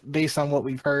 If based on what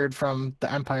we've heard from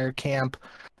the Empire camp,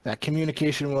 that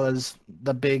communication was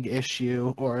the big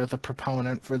issue or the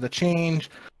proponent for the change,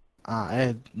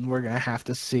 and we're going to have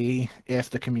to see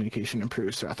if the communication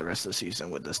improves throughout the rest of the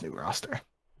season with this new roster.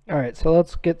 All right, so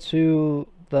let's get to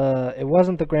it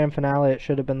wasn't the grand finale. It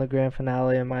should have been the grand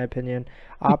finale, in my opinion.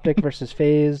 Optic versus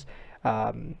FaZe.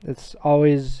 It's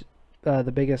always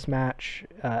the biggest match,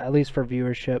 at least for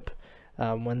viewership,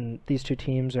 when these two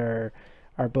teams are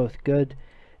both good.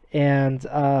 And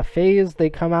FaZe, they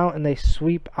come out and they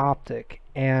sweep Optic,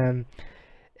 and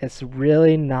it's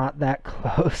really not that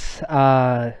close.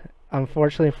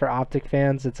 Unfortunately for Optic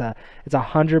fans, it's a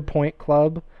 100-point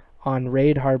club on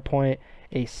Raid Hardpoint,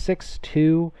 a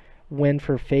 6-2 win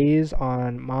for FaZe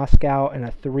on Moscow, and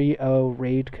a 3-0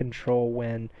 Raid Control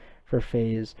win for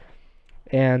FaZe.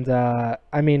 And I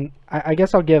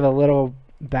guess I'll give a little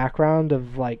background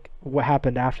of like what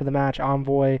happened after the match.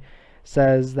 Envoy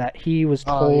says that he was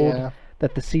told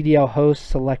that the CDL host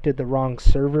selected the wrong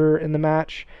server in the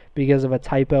match because of a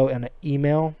typo in an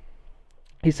email.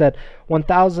 He said,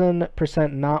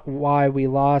 1000% not why we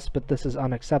lost, but this is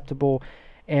unacceptable.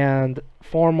 And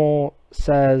Formal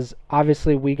says,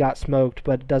 obviously we got smoked,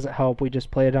 but it doesn't help. We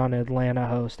just played on Atlanta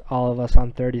host, all of us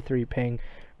on 33 ping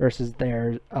versus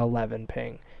their 11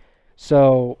 ping.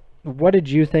 So what did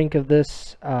you think of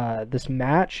this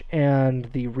match and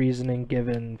the reasoning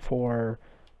given for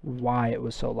why it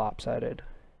was so lopsided?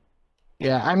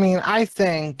 Yeah, I mean, I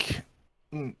think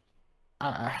mm,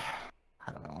 how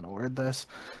do I want to word this?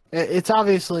 It's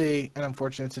obviously an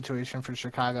unfortunate situation for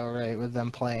Chicago, right? With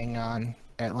them playing on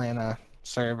Atlanta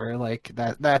server, like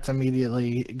that's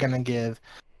immediately gonna give,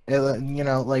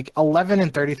 like 11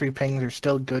 and 33 pings are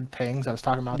still good pings. I was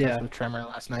talking about this Yeah. with Tremor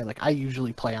last night. Like I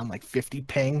usually play on like 50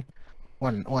 ping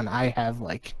when I have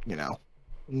like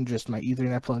just my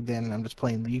Ethernet plugged in and I'm just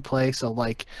playing League play. So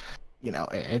like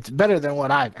it's better than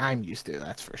what I'm used to,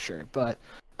 that's for sure. But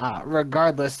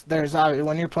regardless, there's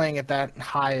when you're playing at that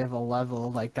high of a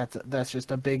level, like that's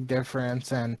just a big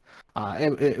difference. And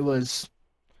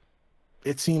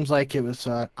it seems like it was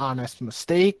an honest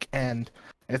mistake, and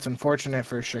it's unfortunate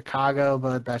for Chicago,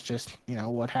 but that's just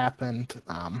what happened.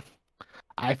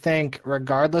 I think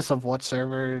regardless of what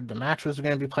server the match was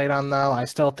going to be played on, though, I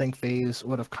still think FaZe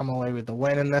would have come away with the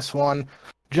win in this one,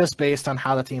 just based on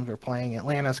how the teams are playing.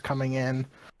 Atlanta's coming in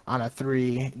on a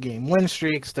 3-game win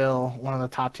streak, still one of the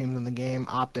top teams in the game.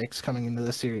 Optics coming into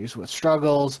the series with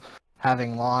struggles,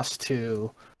 having lost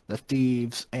to the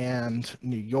Thieves and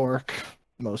New York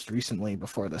most recently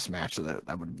before this match. So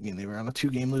that would mean they were on a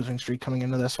 2-game losing streak coming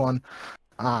into this one.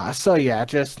 So yeah,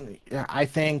 I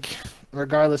think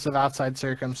regardless of outside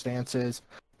circumstances,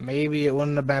 maybe it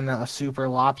wouldn't have been a super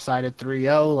lopsided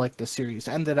 3-0 like the series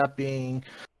ended up being,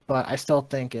 but I still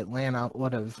think Atlanta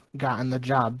would have gotten the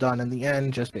job done in the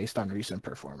end just based on recent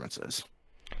performances.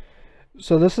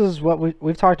 So this is what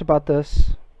we've talked about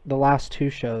this the last two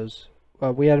shows.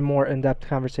 We had a more in-depth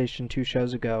conversation 2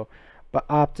 shows ago, but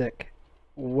Optic,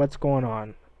 what's going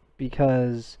on?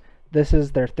 Because this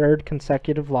is their third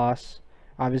consecutive loss.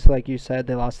 Obviously, like you said,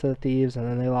 they lost to the Thieves and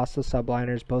then they lost to the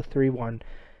Subliners, both 3-1.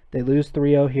 They lose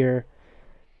 3-0 here.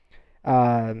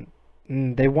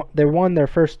 They won their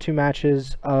first 2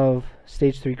 matches of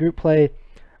Stage 3 group play,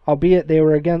 albeit they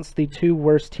were against the 2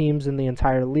 worst teams in the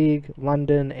entire league,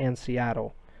 London and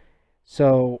Seattle.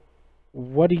 So,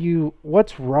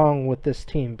 what's wrong with this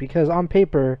team? Because on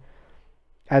paper,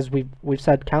 as we've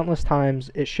said countless times,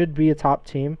 it should be a top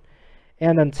team,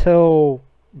 and until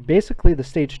basically the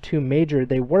Stage 2 major,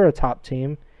 they were a top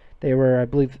team. They were, I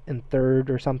believe, in third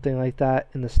or something like that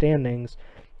in the standings,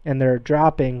 and they're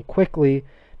dropping quickly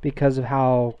because of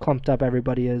how clumped up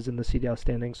everybody is in the CDL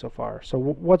standings so far. So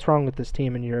what's wrong with this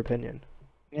team in your opinion?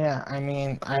 Yeah, I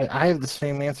mean, I have the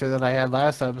same answer that I had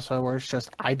last episode, where it's just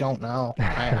I don't know.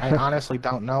 I honestly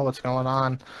don't know what's going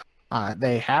on.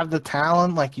 They have the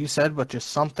talent, like you said, but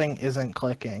just something isn't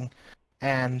clicking.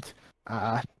 And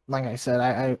like I said,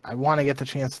 I want to get the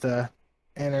chance to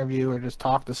interview or just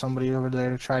talk to somebody over there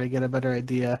to try to get a better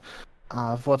idea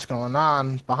of what's going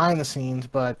on behind the scenes.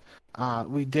 But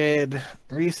we did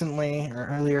recently, or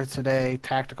earlier today,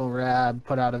 Tactical Rab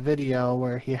put out a video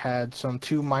where he had some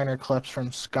 2 minor clips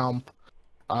from Scump,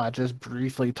 just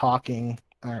briefly talking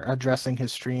or addressing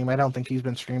his stream. I don't think he's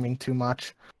been streaming too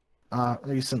much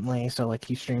recently, so like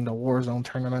he streamed a Warzone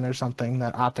tournament or something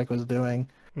that Optic was doing,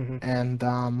 Hmm.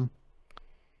 and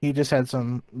he just had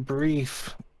some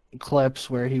brief clips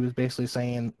where he was basically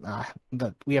saying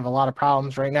that we have a lot of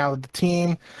problems right now with the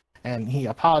team, and he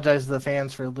apologized to the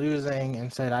fans for losing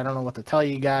and said, I don't know what to tell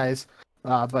you guys,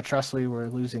 but trust me, we're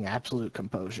losing absolute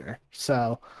composure.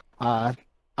 So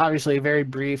obviously very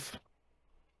brief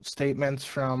statements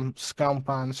from Scump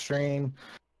on stream,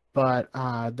 but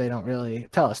they don't really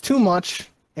tell us too much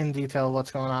in detail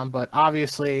what's going on. But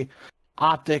obviously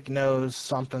Optic knows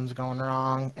something's going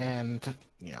wrong, and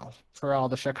for all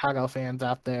the Chicago fans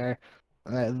out there,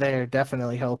 they're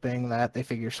definitely hoping that they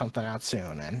figure something out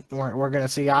soon. And we're going to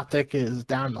see Optic is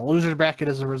down in the loser's bracket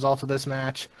as a result of this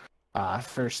match.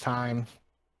 First time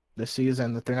this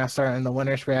season that they're not starting in the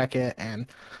winner's bracket, and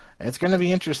it's going to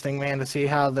be interesting, man, to see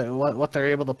how what they're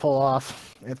able to pull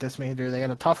off at this major. They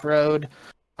had a tough road.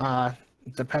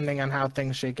 Depending on how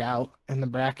things shake out in the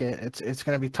bracket, it's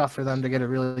going to be tough for them to get a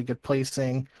really good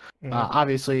placing.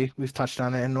 Obviously, we've touched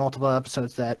on it in multiple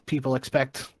episodes that people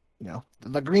expect,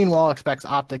 the Green Wall expects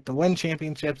Optic to win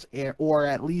championships or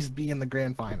at least be in the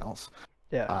grand finals.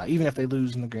 Yeah. Even if they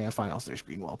lose in the grand finals, there's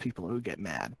Green Wall people who get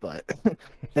mad, but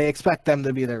they expect them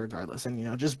to be there regardless.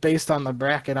 And, just based on the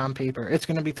bracket on paper, it's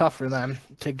going to be tough for them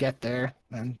to get there.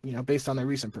 And, based on their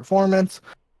recent performance,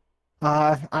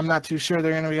 I'm not too sure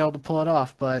they're going to be able to pull it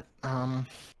off, but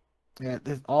yeah,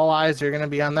 all eyes are going to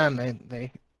be on them.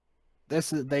 They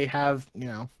have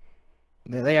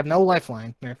they have no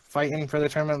lifeline. They're fighting for their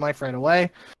tournament life right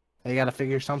away. They got to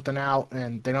figure something out,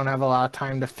 and they don't have a lot of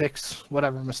time to fix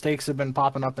whatever mistakes have been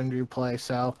popping up in group play.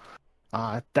 So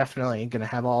definitely going to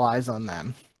have all eyes on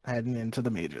them. heading into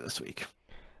the major this week.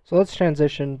 So let's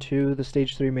transition to the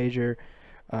Stage 3 major.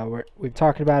 We've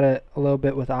talked about it a little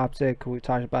bit with Optic. We've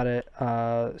talked about it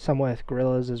somewhat with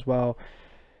Gorillas as well.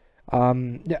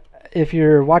 Yeah, if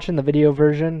you're watching the video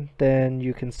version, then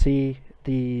you can see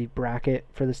the bracket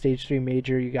for the Stage 3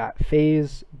 major. You got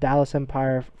FaZe, Dallas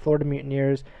Empire, Florida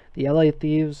Mutineers, the LA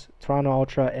Thieves, Toronto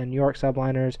Ultra, and New York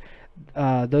Subliners.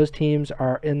 Those teams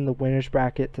are in the winners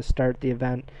bracket to start the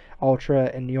event.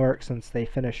 Ultra and New York, since they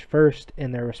finished first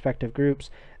in their respective groups,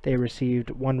 they received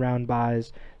 1 round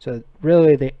buys. So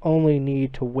really, they only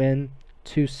need to win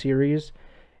 2 series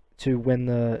to win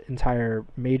the entire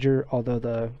major. Although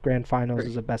the grand finals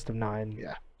is a best of 9.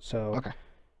 Yeah. So Okay.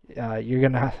 you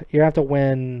have to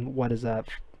win, what is that?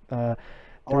 11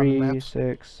 3, maps.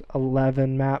 6,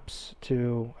 11 maps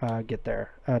to get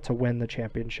there to win the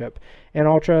championship. And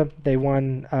Ultra, they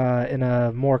won in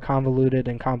a more convoluted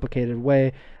and complicated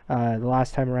way the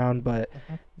last time around, but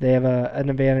they have an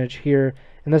advantage here.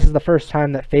 And this is the first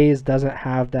time that FaZe doesn't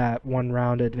have that 1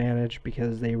 round advantage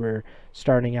because they were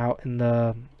starting out in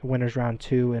the winners round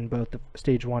 2 in both the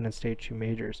stage 1 and stage 2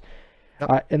 majors.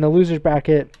 Yep. In the losers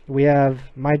bracket, we have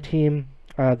my team,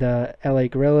 the LA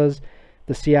Gorillas,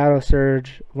 the Seattle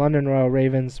Surge, London Royal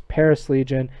Ravens, Paris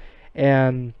Legion,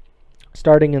 and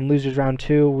starting in losers round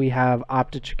 2, we have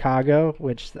Optic Chicago,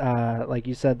 which, like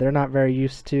you said, they're not very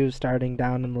used to starting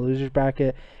down in the losers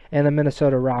bracket, and the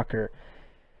Minnesota Rocker.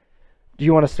 Do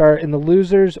you want to start in the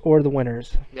losers or the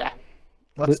winners? Yeah.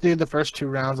 Let's do the first 2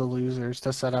 rounds of losers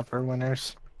to set up for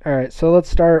winners. All right, so let's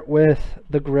start with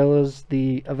the Gorillas,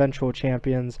 the eventual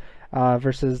champions,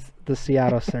 versus the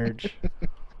Seattle Surge.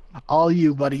 All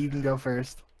you, buddy. You can go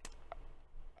first.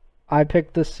 I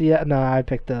picked the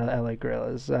LA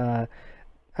Gorillas.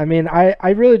 I mean, I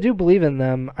really do believe in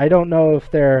them. I don't know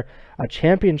if they're a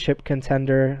championship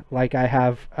contender like I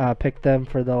have picked them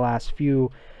for the last few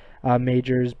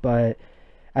majors, but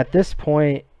at this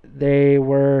point, they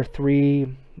were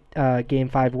 3 Game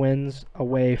 5 wins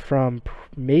away from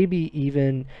maybe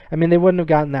even... I mean, they wouldn't have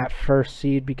gotten that first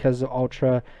seed because of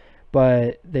Ultra,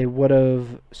 but they would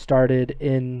have started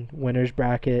in winner's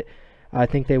bracket. I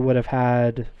think they would have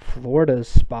had Florida's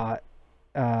spot,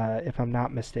 if I'm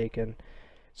not mistaken.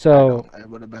 So it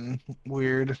would have been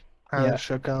weird how it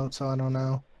shook out, so I don't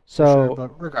know. So, sure,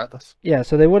 but regardless. Yeah,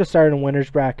 so they would have started in winner's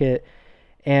bracket,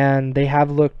 and they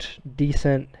have looked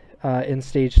decent in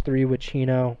stage 3 with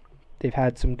Chino. They've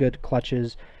had some good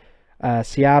clutches.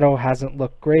 Seattle hasn't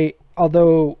looked great,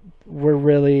 although we're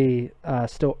really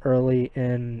still early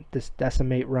in this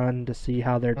Decimate run to see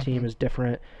how their team is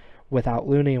different without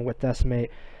Looney and with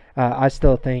Decimate. I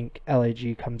still think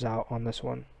LAG comes out on this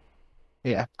one.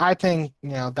 Yeah, I think,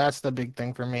 that's the big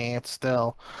thing for me. It's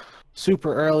still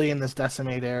super early in this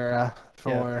Decimate era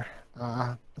for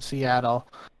Seattle.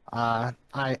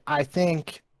 I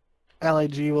think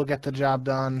LAG will get the job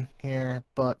done here,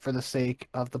 but for the sake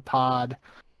of the pod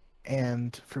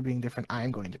and for being different,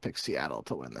 I'm going to pick Seattle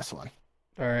to win this one.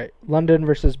 All right, London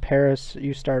versus Paris.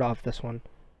 You start off this one.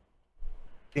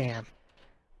 Damn.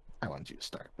 I wanted you to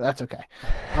start, but that's okay.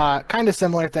 Kind of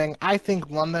similar thing. I think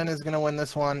London is going to win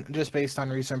this one just based on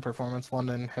recent performance.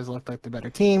 London has looked like the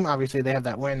better team. Obviously, they have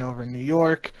that win over New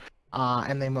York,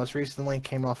 and they most recently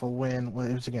came off a win. It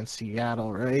was against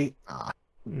Seattle, right?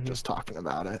 Just talking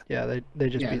about it. Yeah, they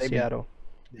just beat Seattle.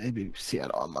 They beat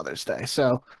Seattle on Mother's Day.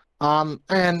 So,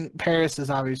 and Paris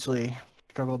has obviously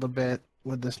struggled a bit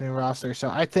with this new roster. So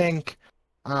I think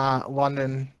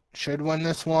London should win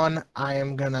this one. I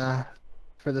am going to...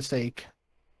 For the sake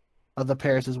of the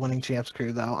Paris is winning champs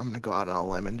crew, though, I'm going to go out on a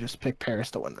limb and just pick Paris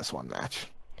to win this one match.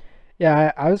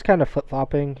 Yeah, I was kind of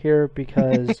flip-flopping here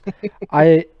because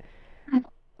like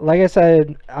I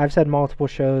said, I've said multiple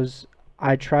shows,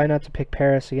 I try not to pick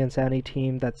Paris against any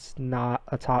team that's not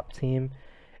a top team.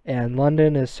 And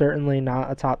London is certainly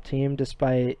not a top team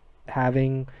despite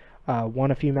having won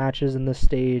a few matches in this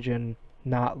stage and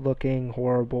not looking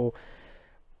horrible.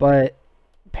 But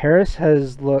Paris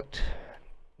has looked...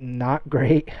 not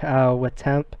great with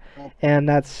temp, and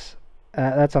that's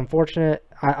unfortunate.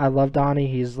 I love Donnie.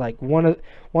 He's like one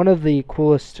of the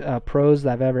coolest pros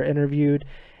that I've ever interviewed,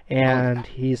 and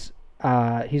he's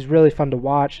really fun to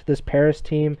watch. This Paris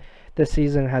team this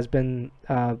season has been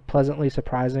pleasantly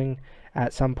surprising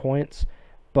at some points,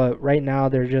 but right now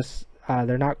they're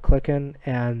not clicking,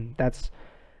 and that's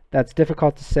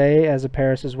difficult to say as a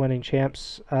Paris is winning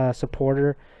champs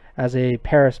supporter, as a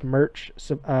Paris merch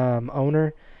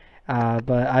owner.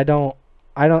 But I don't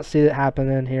see it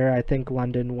happening here. I think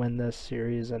London win this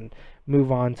series and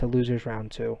move on to losers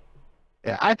round 2.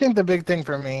 Yeah, I think the big thing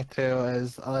for me too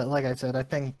is, like I said, I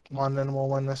think London will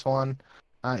win this one.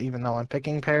 even though I'm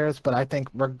picking pairs. But I think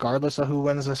regardless of who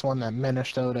wins this one, that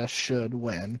Minnesota should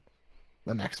win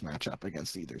the next matchup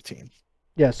against either team.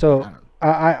 Yeah, I so don't know.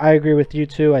 I agree with you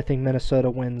too. I think Minnesota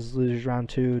wins losers round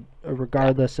two, Yeah.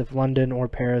 regardless if London or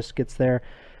Paris gets there.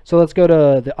 So let's go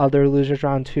to the other losers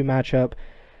round two matchup.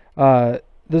 Uh,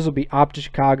 this will be Optic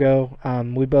Chicago.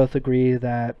 We both agree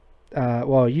that,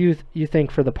 well, you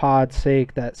think for the pod's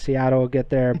sake that Seattle will get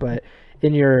there, but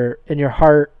in your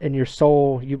heart, in your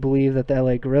soul, you believe that the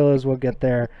LA Gorillas will get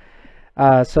there.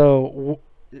 So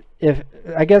if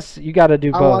I guess you got to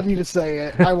do I want both. you to say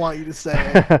it. I want you to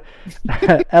say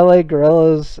LA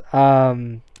Gorillas,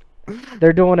 it.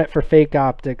 they're doing it for fake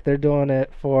Optic. They're doing it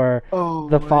for Oh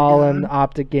the my fallen god.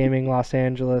 Optic Gaming Los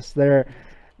Angeles. They're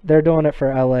doing it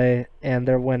for LA and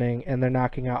they're winning and they're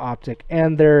knocking out Optic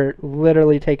and they're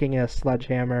literally taking a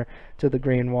sledgehammer to the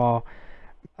green wall.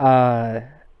 Uh,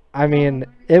 I mean,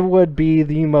 it would be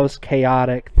the most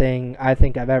chaotic thing I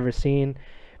think I've ever seen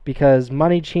because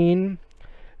Money Cheen,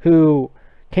 who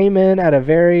came in at a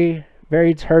very,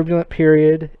 very turbulent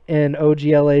period in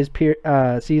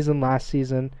OGLA's season last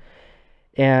season,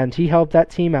 and he helped that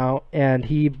team out, and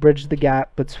he bridged the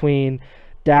gap between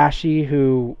Dashi,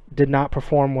 who did not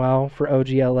perform well for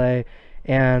OGLA,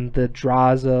 and the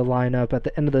Draza lineup at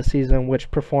the end of the season,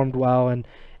 which performed well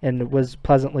and was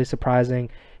pleasantly surprising.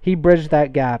 He bridged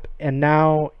that gap, and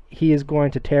now he is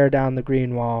going to tear down the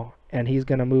green wall, and he's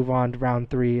going to move on to round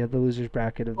three of the losers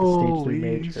bracket of the stage three Holy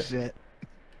major. shit.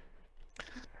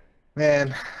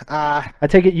 Man, I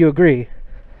take it you agree.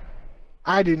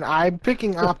 I'm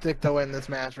picking Optic to win this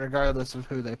match regardless of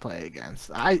who they play against.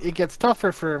 It gets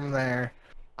tougher for them there.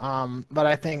 But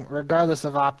I think regardless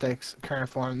of Optic's current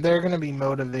form, they're gonna be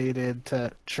motivated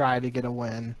to try to get a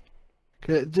win.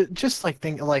 Just like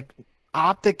think like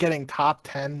Optic getting top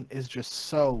 10 is just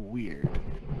so weird.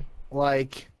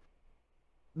 Like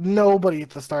nobody at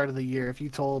the start of the year, if you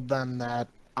told them that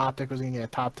Optic was gonna get a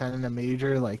top 10 in a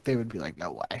major, like they would be like,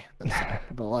 no way.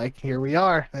 But like here we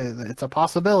are. It's a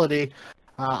possibility.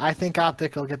 I think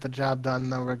Optic will get the job done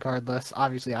though, regardless.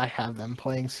 Obviously, I have them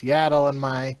playing Seattle in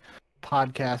my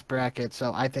podcast bracket,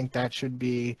 so I think that should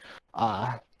be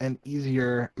an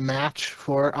easier match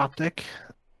for Optic.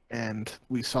 And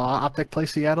we saw Optic play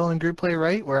Seattle in group play,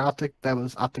 right? Where Optic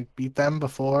beat them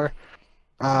before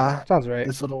Sounds right.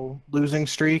 this little losing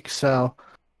streak. So,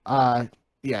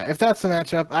 yeah, if that's the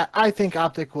matchup, I think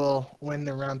Optic will win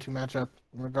the round two matchup,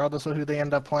 regardless of who they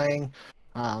end up playing.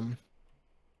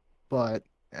 But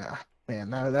yeah, man,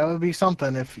 that would be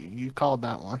something if you called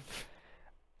that one.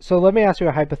 So let me ask you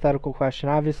a hypothetical question.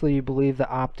 Obviously, you believe the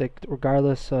Optic,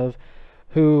 regardless of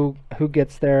who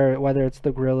gets there, whether it's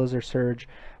the Gorillas or Surge.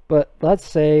 But let's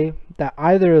say that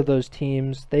either of those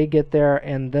teams they get there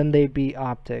and then they beat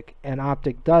Optic, and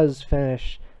Optic does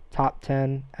finish top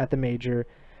 10 at the major.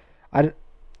 I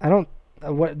don't.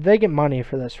 What they get money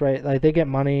for this, right? Like they get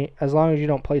money as long as you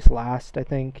don't place last. I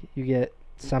think you get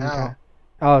some kind.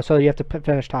 No, Oh, so you have to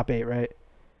finish top 8, right?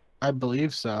 I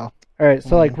believe so. All right,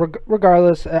 so like Mm,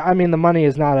 regardless, I mean the money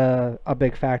is not a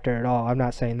big factor at all. I'm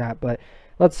not saying that, but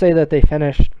let's say that they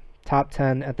finished top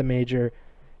 10 at the major.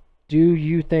 Do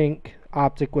you think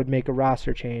Optic would make a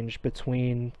roster change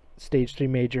between stage 3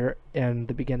 major and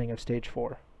the beginning of stage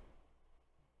 4?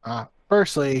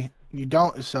 Firstly, you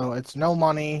don't. So it's no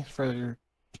money for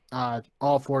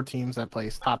all four teams that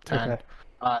place top 10. Okay.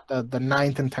 The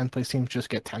ninth and 10th place teams just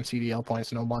get 10 CDL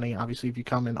points, no money. Obviously, if you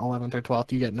come in 11th or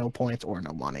 12th, you get no points or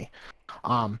no money.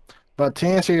 But to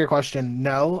answer your question,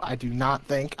 no, I do not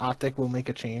think Optic will make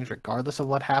a change regardless of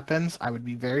what happens. I would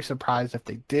be very surprised if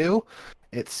they do.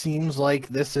 It seems like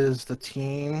this is the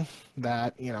team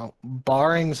that,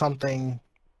 barring something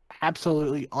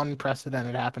absolutely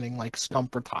unprecedented happening like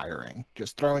Stump retiring,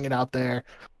 just throwing it out there,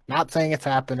 not saying it's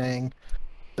happening,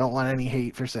 don't want any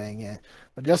hate for saying it.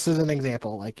 But just as an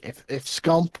example, like if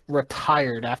Scump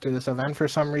retired after this event for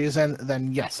some reason,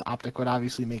 then yes, Optic would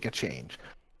obviously make a change.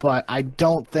 But I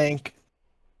don't think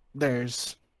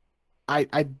there's I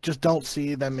just don't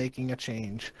see them making a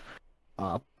change,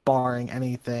 barring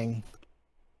anything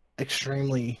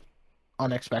extremely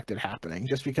unexpected happening.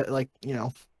 Just because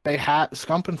they had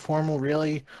Scump and Formal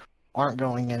really aren't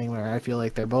going anywhere. I feel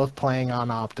like they're both playing on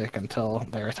Optic until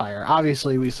they retire.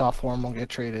 Obviously, we saw Formal get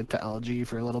traded to LG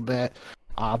for a little bit,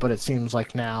 but it seems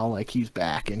like now like he's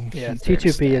back and Yeah, he's there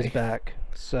to T2P is stay. back.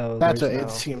 So That's there's what it no.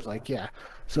 seems like, yeah.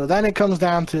 So then it comes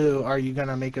down to, are you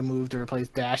gonna make a move to replace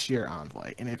Dashi or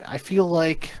Envoy? And I feel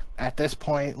like at this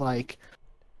point, like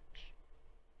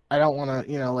I don't want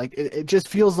to, like it just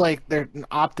feels like they're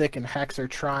Optic and Hex are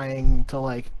trying to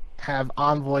like have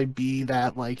Envoy be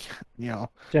that like that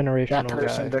Generational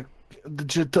person guy. to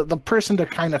the person to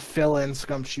kind of fill in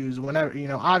Scump's shoes whenever,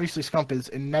 obviously Scump is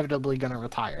inevitably going to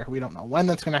retire. We don't know when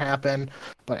that's going to happen,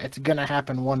 but it's going to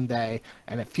happen one day,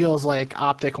 and it feels like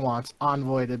Optic wants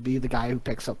Envoy to be the guy who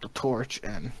picks up the torch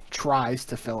and tries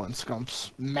to fill in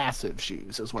Scump's massive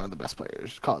shoes as one of the best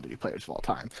Call of Duty players of all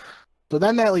time. So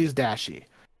then that leaves Dashy,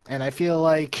 and I feel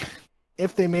like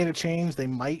if they made a change, they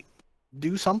might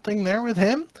do something there with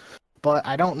him. But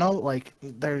I don't know, like,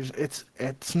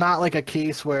 it's not like a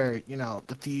case where,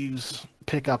 the Thieves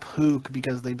pick up Hook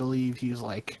because they believe he's,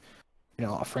 like,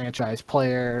 a franchise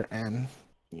player and,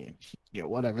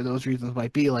 whatever those reasons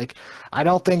might be. Like, I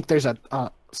don't think there's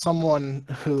someone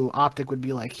who Optic would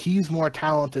be like, he's more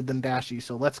talented than Dashy,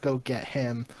 so let's go get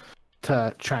him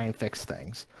to try and fix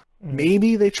things.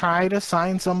 Maybe they try to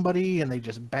sign somebody and they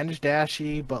just bench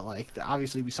Dashy, but, like,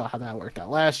 obviously we saw how that worked out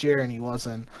last year and he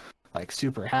wasn't, like,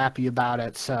 super happy about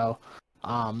it. So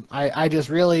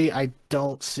I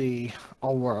don't see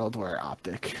a world where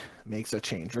Optic makes a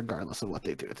change regardless of what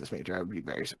they do at this major. I would be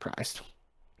very surprised.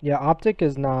 Yeah, Optic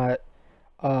is not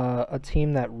a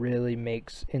team that really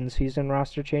makes in-season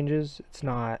roster changes. It's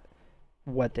not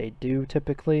what they do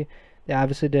typically. They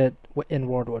obviously did in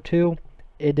World War II.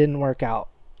 It didn't work out,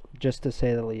 just to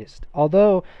say the least.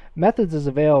 Although Methods is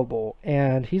available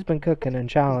and he's been cooking in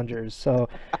challengers, so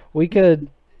we could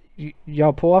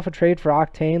y'all pull off a trade for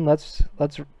Octane. Let's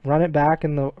run it back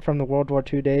from the World War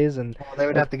II days, and they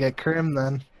would have to get Crim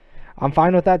then. I'm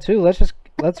fine with that too.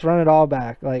 Let's run it all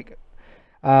back. Like,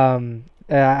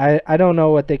 I don't know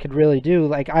what they could really do.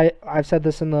 Like I've said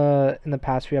this in the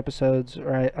past few episodes,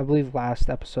 or I believe last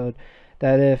episode,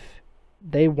 that if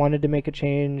they wanted to make a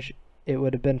change, it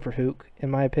would have been for Hook, in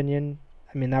my opinion.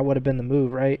 I mean, that would have been the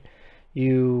move, right?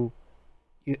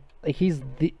 Like, he's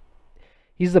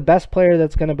the best player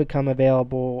that's going to become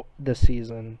available this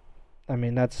season. I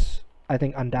mean, that's, I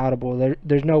think, undoubtable.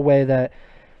 There's no way that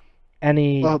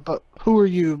any... Well, but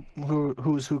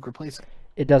who's Hook replacing?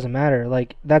 It doesn't matter.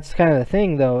 Like, that's kind of the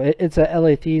thing, though. It's a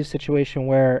LA Thieves situation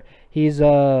where he's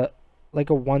a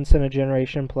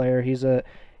once-in-a-generation player.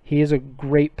 He is a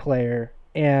great player.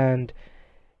 And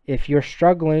if you're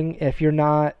struggling, if you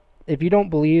don't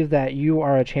believe that you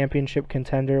are a championship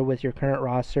contender with your current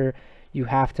roster, you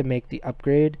have to make the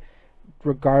upgrade,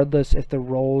 regardless if the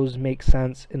roles make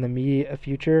sense in the immediate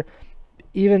future.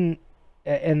 And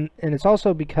it's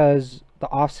also because the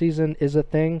off season is a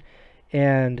thing,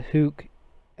 and Hook,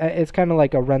 it's kind of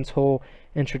like a rental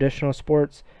in traditional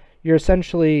sports. You're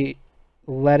essentially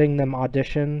letting them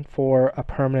audition for a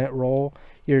permanent role.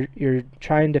 You're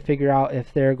trying to figure out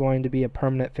if they're going to be a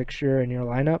permanent fixture in your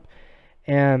lineup.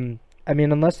 And I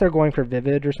mean, unless they're going for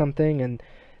Vivid or something, and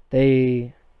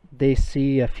they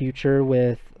see a future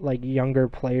with, like, younger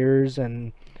players,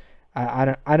 and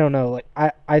I don't know. Like,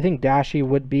 I think Dashy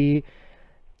would be,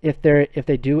 if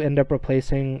they do end up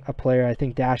replacing a player, I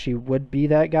think Dashy would be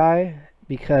that guy,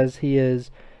 because he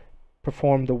is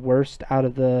performed the worst out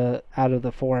of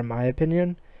the four, in my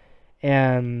opinion.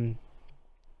 And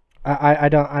I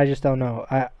just don't know.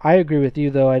 I agree with you,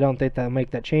 though. I don't think that'll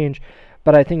make that change,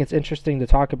 but I think it's interesting to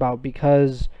talk about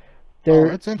because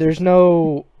there's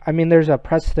no... I mean, there's a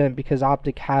precedent because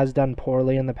Optic has done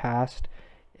poorly in the past.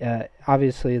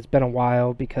 Obviously, it's been a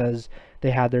while because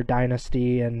they had their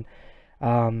dynasty, and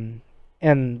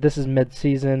this is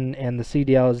mid-season, and the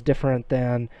CDL is different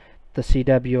than the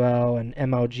CWL and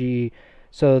MLG,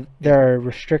 so there are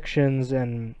restrictions,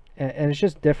 and it's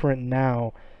just different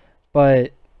now.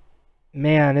 But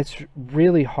man, it's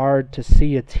really hard to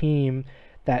see a team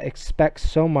that expects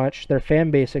so much. Their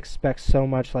fan base expects so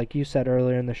much, like you said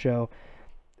earlier in the show.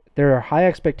 There are high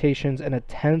expectations and a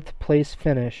 10th place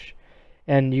finish,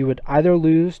 and you would either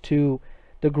lose to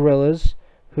the Gorillas,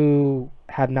 who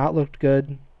have not looked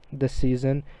good this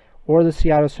season, or the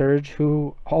Seattle Surge,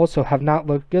 who also have not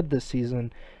looked good this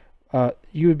season.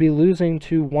 You would be losing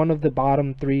to one of the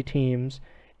bottom 3 teams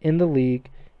in the league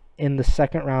in the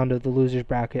second round of the losers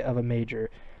bracket of a major.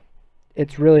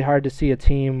 It's really hard to see a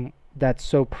team that's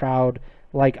so proud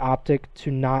like Optic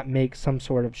to not make some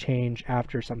sort of change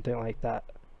after something like that.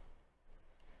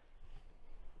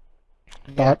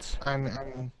 Thoughts?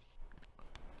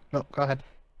 No, go ahead.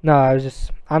 No,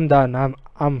 I'm done.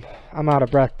 I'm out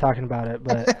of breath talking about it,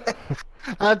 but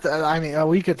I mean,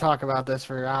 we could talk about this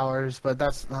for hours, but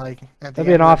that's like that'd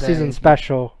be an off-season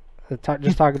special.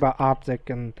 Just talk about Optic,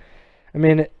 and I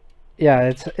mean,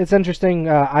 yeah, it's interesting.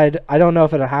 I don't know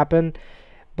if it'll happen,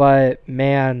 but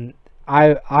man,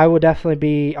 I would definitely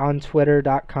be on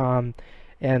Twitter.com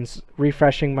and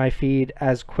refreshing my feed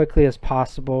as quickly as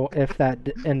possible if that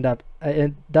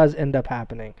it does end up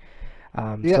happening.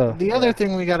 The other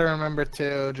thing we got to remember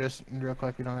too, just real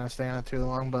quick, we don't have to stay on it too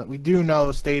long, but we do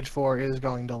know Stage 4 is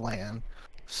going to land.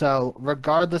 So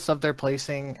regardless of their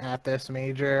placing at this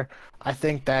major, I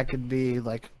think that could be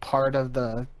like part of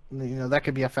that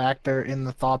could be a factor in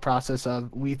the thought process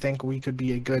of we think we could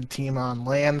be a good team on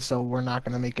land, so we're not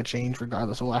going to make a change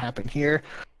regardless of what happened here.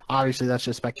 Obviously, that's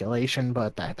just speculation,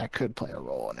 but that could play a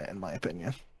role in it, in my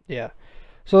opinion. Yeah.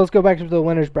 So let's go back to the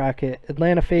winners bracket.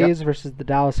 Atlanta FaZe versus the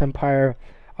Dallas Empire.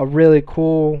 A really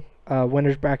cool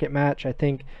winners bracket match. I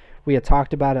think we had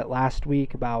talked about it last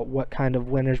week about what kind of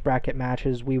winners bracket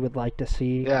matches we would like to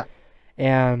see. Yeah.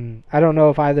 And I don't know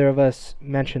if either of us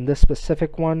mentioned this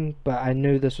specific one, but I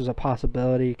knew this was a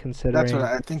possibility considering. That's what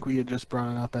I think we had just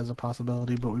brought it up as a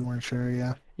possibility, but we weren't sure.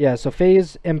 Yeah. Yeah. So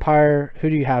FaZe Empire. Who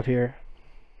do you have here?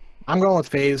 I'm going with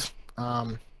FaZe.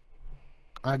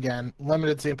 Again,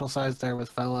 limited sample size there with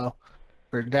Fellow.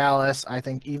 For Dallas, I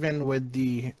think even with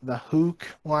the Hook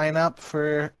lineup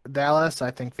for Dallas,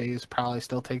 I think FaZe probably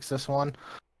still takes this one.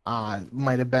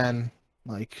 Might have been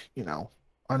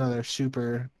another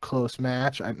super close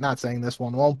match. I'm not saying this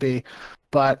one won't be,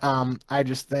 but I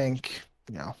just think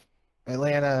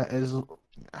Atlanta is.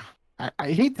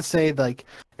 I hate to say like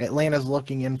Atlanta's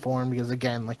looking in form because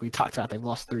again, like we talked about, they've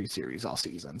lost 3 series all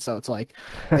season, so it's like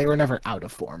they were never out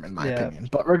of form in my opinion.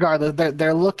 But regardless,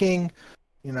 they're looking,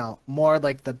 more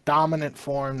like the dominant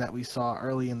form that we saw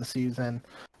early in the season,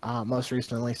 most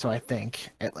recently. So I think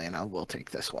Atlanta will take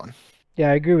this one.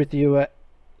 Yeah, I agree with you.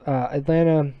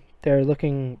 Atlanta, they're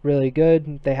looking really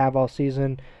good. They have all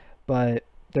season, but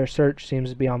their search seems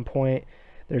to be on point.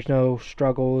 There's no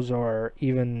struggles or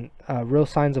even real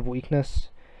signs of weakness.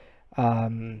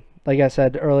 Like I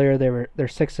said earlier, they're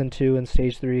 6-2 in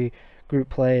Stage 3 group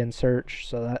play and search,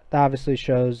 so that obviously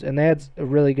shows. And they had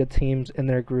really good teams in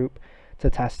their group to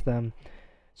test them.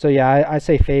 So yeah, I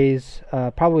say FaZe,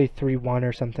 probably 3-1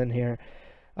 or something here.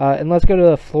 And let's go to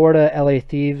the Florida LA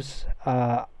Thieves.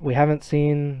 We haven't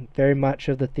seen very much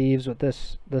of the Thieves with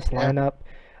this lineup.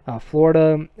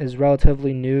 Florida is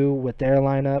relatively new with their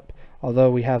lineup,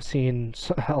 although we have seen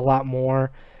a lot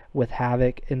more with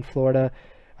Havoc in Florida.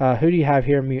 Who do you have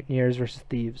here, Mutineers versus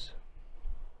Thieves?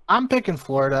 I'm picking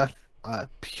Florida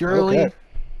purely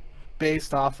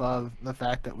based off of the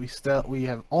fact that we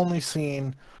have only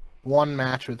seen one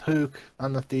match with Hook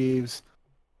on the Thieves.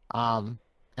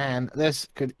 And this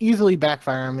could easily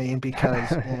backfire on me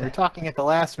because when we were talking at the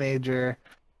last major,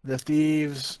 the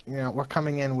Thieves, we're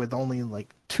coming in with only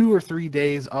like 2 or 3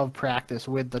 days of practice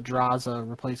with the Draza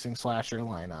replacing Slasher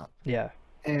lineup. Yeah.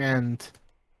 And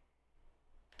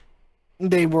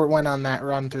they went on that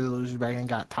run through the loser bracket and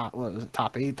got top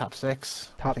 8, top 6?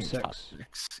 Top 6. Top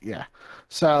 6, yeah.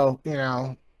 So,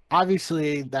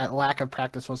 obviously that lack of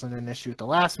practice wasn't an issue at the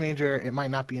last major. It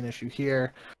might not be an issue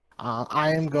here.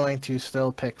 I am going to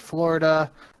still pick Florida.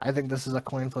 I think this is a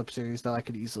coin flip series that I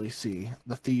could easily see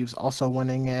the Thieves also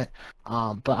winning it.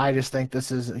 But I just think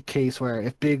this is a case where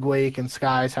if Big Wake and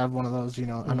Skies have one of those,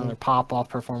 another pop-off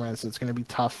performance, it's going to be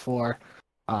tough for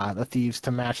the Thieves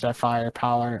to match that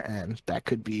firepower, and that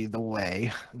could be the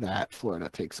way that Florida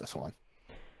takes this one.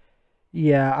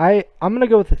 Yeah, I'm going to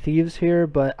go with the Thieves here,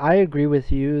 but I agree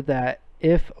with you that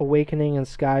if Awakening and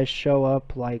Skies show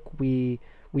up like we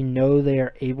know they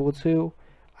are able to,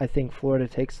 I think Florida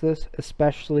takes this,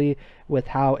 especially with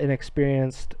how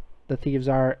inexperienced the Thieves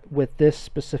are with this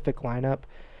specific lineup.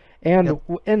 And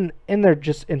in their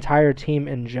just entire team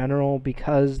in general,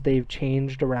 because they've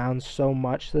changed around so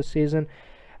much this season,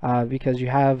 because you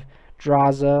have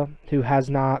Draza, who has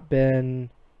not been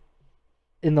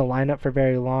in the lineup for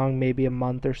very long, maybe a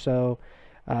month or so.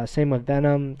 Same with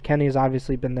Venom. Kenny's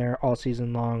obviously been there all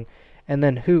season long. And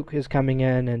then Hook is coming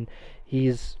in, and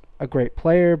he's a great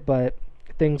player, but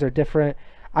things are different.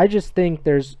 I just think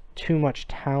there's too much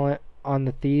talent on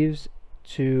the Thieves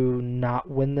to not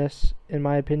win this, in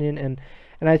my opinion. And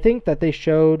I think that they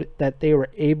showed that they were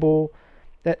able,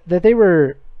 that they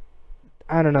were,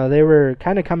 I don't know, they were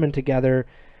kind of coming together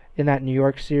in that New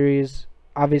York series.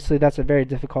 Obviously, that's a very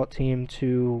difficult team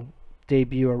to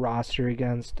debut a roster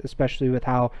against, especially with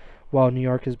how well New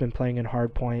York has been playing in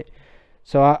Hardpoint.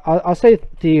 So I'll say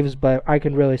Thieves, but I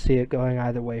can really see it going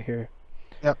either way here.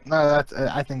 Yep, no,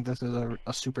 I think this is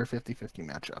a super 50-50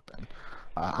 matchup,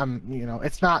 and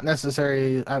it's not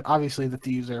necessarily, obviously the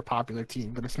Thieves are a popular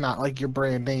team, but it's not like your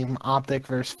brand name Optic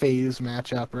versus FaZe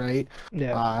matchup, right?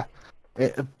 Yeah.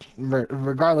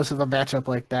 Regardless of a matchup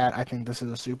like that, I think this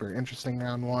is a super interesting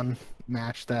round 1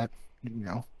 match that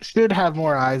should have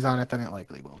more eyes on it than it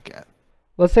likely will get.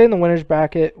 Let's say in the winners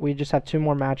bracket we just have 2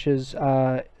 more matches.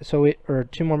 2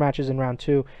 more matches in round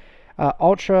 2.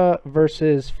 Ultra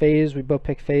versus FaZe. We both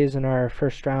picked FaZe in our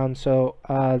first round, so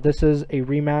this is a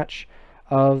rematch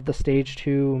of the Stage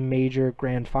 2 Major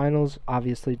Grand Finals.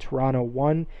 Obviously, Toronto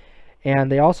won,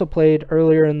 and they also played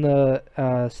earlier in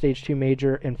the Stage 2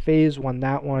 Major, and FaZe won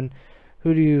that one.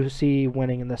 Who do you see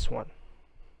winning in this one?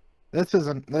 This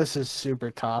is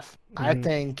super tough. I Mhm.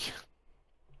 think,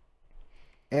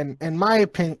 in my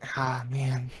opinion,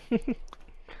 man,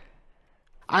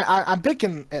 I'm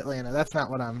picking Atlanta. That's not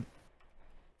what I'm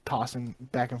tossing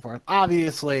back and forth.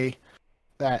 Obviously,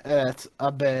 that's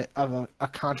a bit of a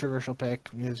controversial pick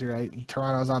because you're right.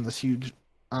 Toronto's on this huge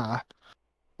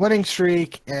winning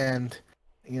streak, and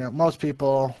most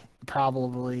people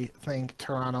probably think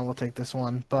Toronto will take this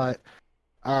one, but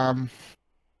um,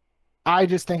 I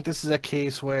just think this is a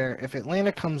case where if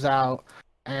Atlanta comes out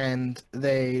and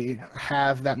they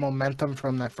have that momentum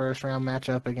from that first round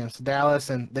matchup against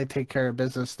Dallas and they take care of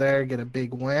business there, get a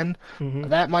big win, Mhm.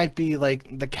 that might be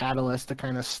like the catalyst to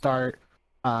kind of start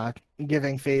uh,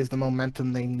 giving FaZe the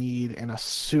momentum they need in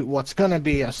what's going to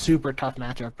be a super tough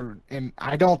matchup. And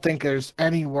I don't think there's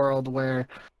any world where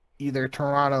either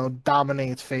Toronto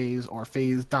dominates FaZe or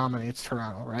FaZe dominates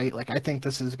Toronto, right? Like I think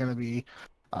this is going to be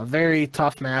a very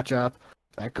tough matchup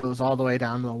that goes all the way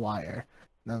down to the wire.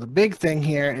 Now the big thing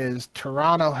here is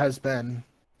Toronto has been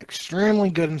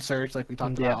extremely good in search, like we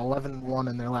talked Yeah. about, 11-1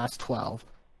 in their last 12.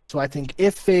 So I think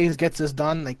if FaZe gets this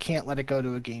done, they can't let it go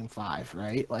to a game 5,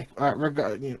 right? Like,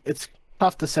 it's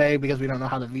tough to say because we don't know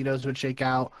how the vetoes would shake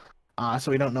out,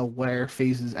 so we don't know where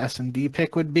FaZe's S&D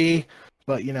pick would be.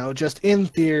 But just in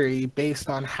theory, based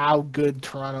on how good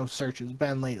Toronto's search has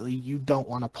been lately, you don't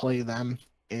want to play them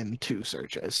in 2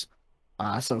 searches.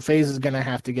 So FaZe is going to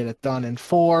have to get it done in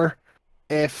 4.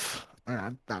 If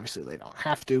obviously they don't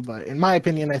have to, but in my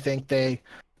opinion, I think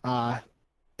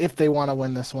if they want to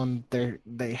win this one,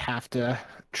 they have to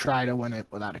try to win it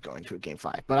without it going to a game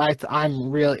 5. But I'm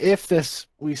really, if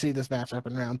we see this matchup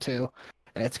in round 2,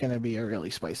 it's going to be a really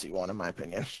spicy one in my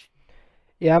opinion.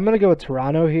 Yeah, I'm gonna go with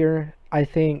Toronto here. I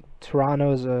think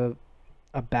Toronto is a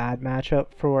bad matchup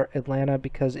for Atlanta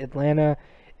because Atlanta,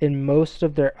 in most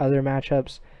of their other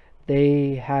matchups,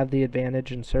 they have the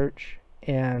advantage in search,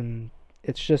 and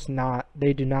it's just not,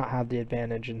 they do not have the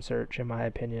advantage in search, in my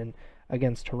opinion,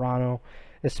 against Toronto,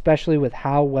 especially with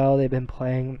how well they've been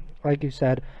playing. Like you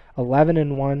said,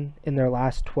 11-1 in their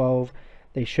last 12.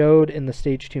 They showed in the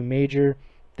Stage 2 Major.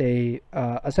 They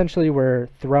essentially were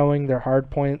throwing their hard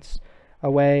points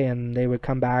away, and they would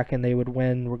come back and they would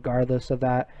win regardless of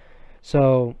that.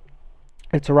 So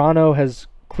Toronto has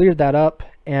cleared that up,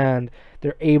 and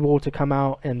they're able to come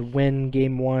out and win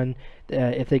game 1.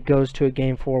 If it goes to a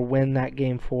game 4, win that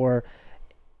game 4.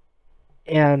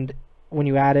 And when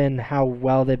you add in how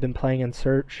well they've been playing in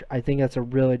search, I think that's a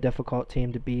really difficult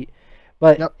team to beat.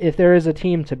 But Yep. if there is a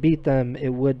team to beat them, it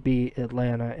would be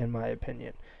Atlanta, in my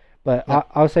opinion. But Yep.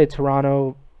 I'll say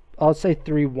Toronto. I'll say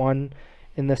 3-1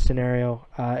 in this scenario,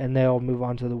 and they'll move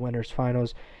on to the winners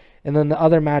finals. And then the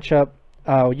other matchup,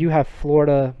 you have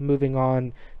Florida moving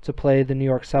on to play the New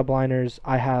York Subliners.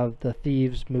 I have the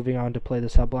Thieves moving on to play the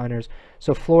Subliners.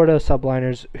 So Florida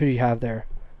Subliners, who do you have there?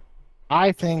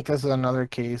 I think this is another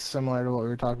case similar to what we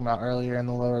were talking about earlier in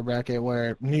the lower bracket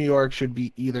where New York should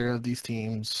beat either of these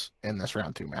teams in this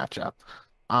round 2 matchup.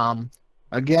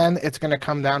 Again, it's going to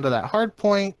come down to that hard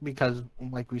point because,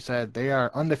 like we said, they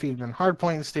are undefeated in hard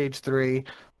point in stage 3.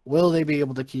 Will they be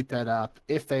able to keep that up?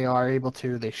 If they are able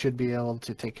to, they should be able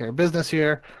to take care of business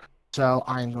here. So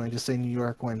I'm going to say New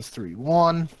York wins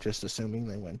 3-1, just assuming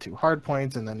they win 2 hard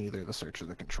points and then either the search or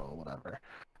the control, whatever.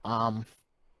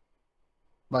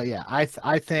 But yeah, I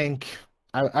think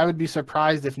I would be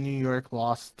surprised if New York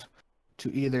lost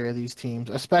to either of these teams,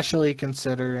 especially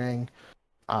considering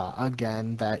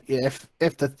again that if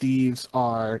the Thieves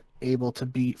are able to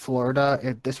beat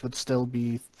Florida, this would still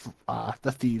be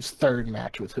the Thieves' 3rd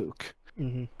match with Hook.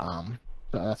 Hmm. So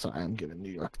that's why I'm giving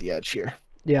New York the edge here.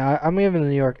 Yeah, I'm giving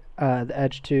New York the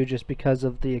edge too, just because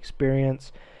of the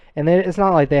experience. And it's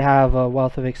not like they have a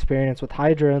wealth of experience with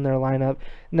Hydra in their lineup.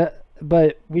 No,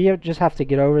 but just have to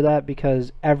get over that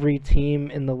because every team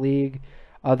in the league,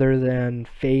 other than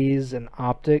FaZe and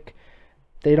Optic,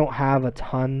 they don't have a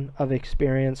ton of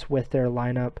experience with their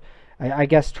lineup. I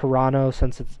guess Toronto,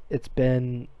 since it's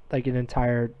been like an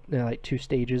entire like 2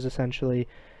 stages essentially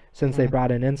since they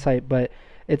brought in Insight, but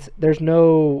there's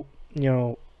no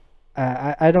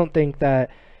I don't think that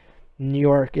New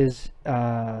York is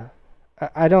I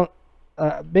don't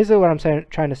basically what I'm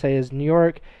trying to say is New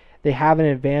York, they have an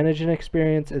advantage in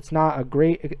experience. It's not a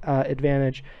great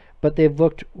advantage, but they've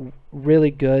looked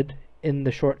really good in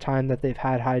the short time that they've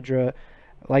had Hydra.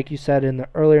 Like you said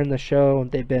earlier in the show,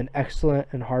 they've been excellent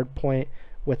in hard point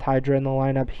with Hydra in the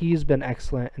lineup. He's been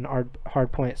excellent in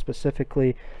hard point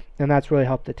specifically, and that's really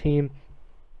helped the team.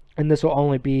 And this will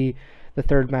only be the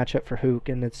third matchup for Hook,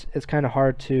 and it's kind of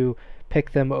hard to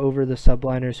pick them over the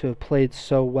subliners who have played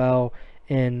so well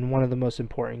in one of the most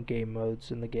important game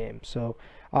modes in the game. So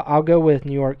I'll go with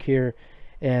New York here,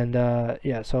 and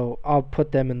yeah, so I'll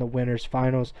put them in the winners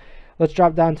finals. Let's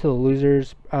drop down to the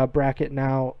losers bracket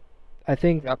now. I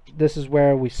think this is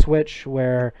where we switch,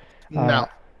 where No,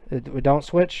 we don't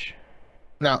switch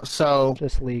no. So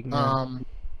this league. Man.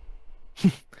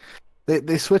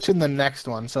 they switch in the next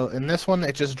one. So in this one,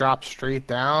 it just drops straight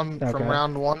down from Okay.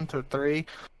 round 1 to 3.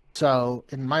 So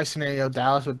in my scenario,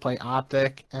 Dallas would play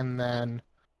Optic, and then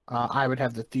I would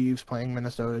have the Thieves playing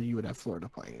Minnesota. You would have Florida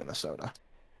playing Minnesota.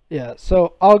 Yeah,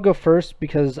 so I'll go first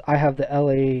because I have the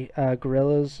LA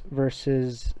Gorillas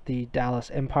versus the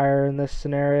Dallas Empire in this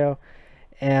scenario.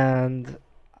 And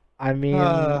I mean,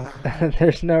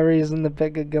 there's no reason to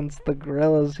pick against the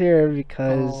Gorillas here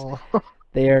because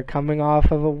they are coming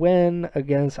off of a win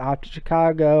against Optic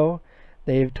Chicago.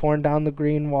 They've torn down the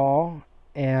green wall,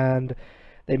 and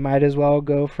they might as well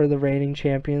go for the reigning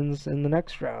champions in the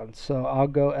next round. So I'll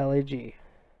go LAG.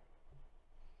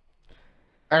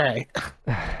 All right.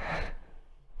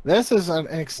 This is an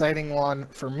exciting one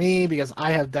for me because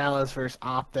I have Dallas versus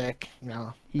Optic. You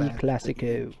know,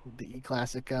 Clasico. The E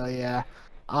Clasico, yeah.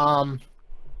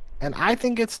 And I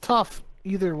think it's tough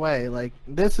either way. Like,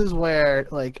 this is where,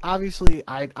 like, obviously,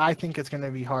 I think it's going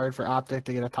to be hard for Optic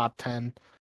to get a top 10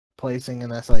 placing in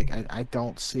this. Like, I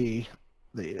don't see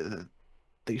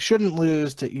they shouldn't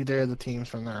lose to either of the teams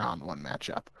from their round 1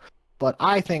 matchup. But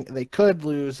I think they could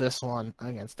lose this one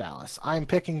against Dallas. I'm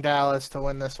picking Dallas to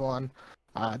win this one,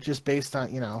 just based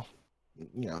on, you know,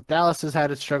 Dallas has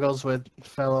had its struggles with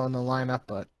Fellow in the lineup,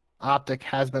 but Optic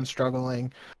has been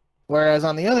struggling. Whereas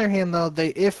on the other hand, though,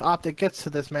 if Optic gets to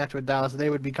this match with Dallas,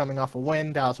 they would be coming off a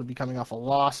win. Dallas would be coming off a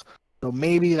loss. So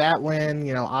maybe that win,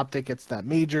 you know, Optic gets that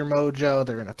major mojo.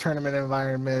 They're in a tournament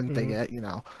environment. Mm-hmm. They get, you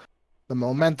know, the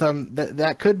momentum.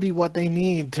 That could be what they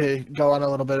need to go on a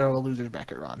little bit of a loser's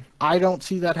bracket run. I don't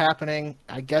see that happening.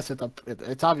 I guess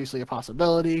it's obviously a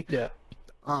possibility. Yeah.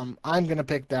 I'm gonna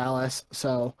pick Dallas.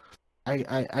 So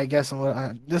I guess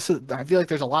I feel like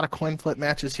there's a lot of coin flip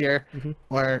matches here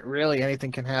where really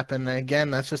anything can happen. And again,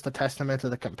 that's just a testament to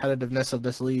the competitiveness of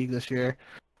this league this year.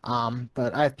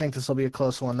 But I think this will be a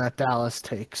close one that Dallas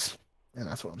takes, and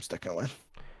that's what I'm sticking with.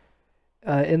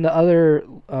 In the other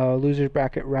losers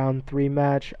bracket round 3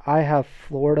 match, I have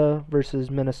Florida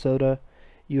versus Minnesota.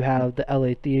 You have the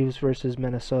LA Thieves versus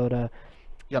Minnesota.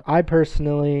 Yep. I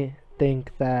personally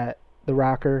think that the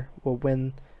Rocker will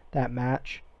win that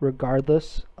match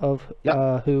regardless of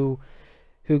who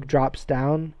drops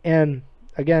down. And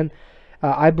again,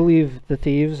 I believe the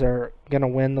Thieves are going to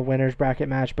win the winners bracket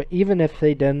match, but even if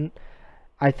they didn't,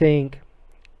 I think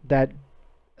that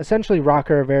essentially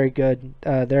Rocker are very good.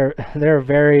 They're a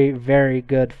very, very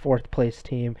good 4th place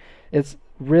team. It's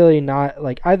really not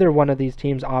like either one of these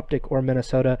teams, Optic or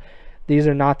Minnesota, these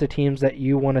are not the teams that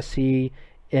you want to see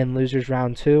in losers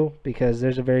round 2 because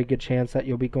there's a very good chance that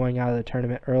you'll be going out of the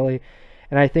tournament early.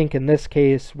 And I think in this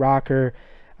case, Rocker,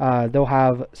 they'll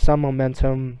have some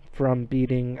momentum from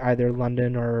beating either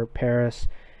London or Paris,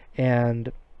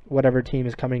 and whatever team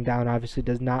is coming down obviously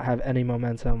does not have any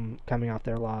momentum coming off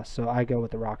their loss. So I go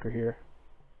with the Rocker here.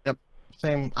 Yep.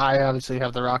 Same. I obviously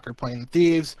have the Rocker playing the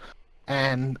Thieves,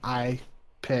 and I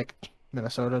picked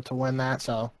Minnesota to win that.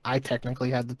 So I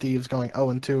technically had the Thieves going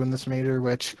 0-2 in this major,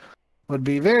 which would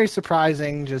be very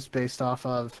surprising just based off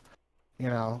of, you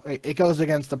know, it goes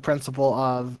against the principle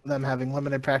of them having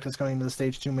limited practice going into the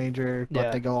Stage 2 major,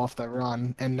 but they go off the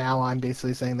run. And now I'm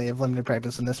basically saying they have limited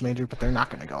practice in this major, but they're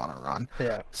not going to go on a run.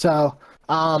 Yeah. So,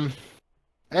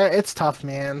 it's tough,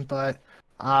 man. But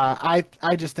I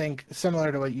just think,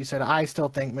 similar to what you said, I still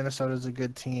think Minnesota's a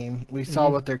good team. We saw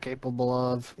what they're capable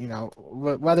of. You know,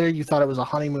 whether you thought it was a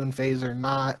honeymoon phase or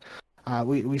not,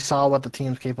 we saw what the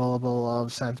team's capable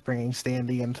of since bringing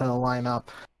Standy into the lineup.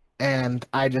 And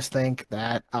I just think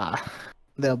that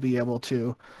they'll be able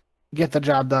to get the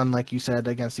job done, like you said,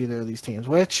 against either of these teams.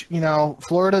 Which, you know,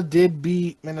 Florida did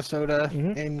beat Minnesota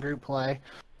in group play.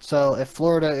 So if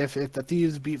the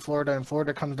Thieves beat Florida and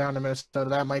Florida comes down to Minnesota,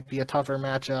 that might be a tougher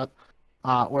matchup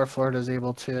where Florida is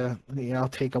able to, you know,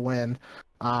 take a win.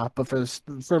 But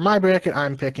for my bracket,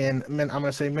 I'm going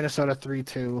to say Minnesota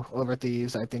 3-2 over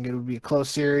Thieves. I think it would be a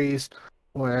close series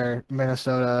where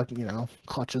Minnesota, you know,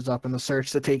 clutches up in the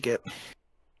search to take it.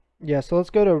 Yeah, so let's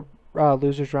go to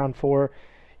losers round 4.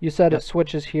 You said it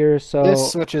switches here, so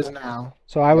this switches now.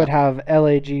 So I would have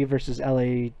LAG versus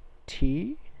LA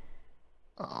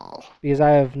Oh, because I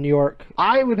have New York.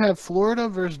 I would have Florida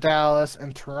versus Dallas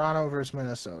and Toronto versus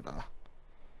Minnesota.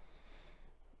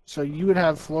 So you would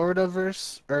have Florida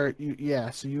versus, so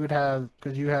you would have,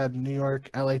 because you had New York,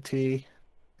 LAT, and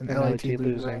And LAT LAT losing.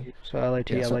 losing. So LAT,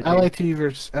 Yeah, so LAG. LAT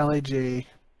versus LAG.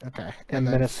 Okay, and And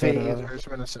then FaZe Minnesota. versus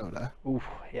Minnesota. Ooh,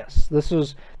 yes.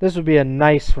 This would be a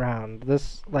nice round.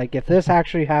 This, like, if this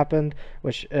actually happened,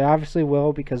 which it obviously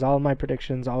will because all of my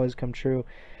predictions always come true.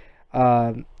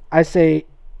 I say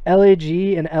LAG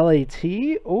and LAT.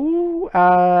 Ooh,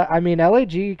 I mean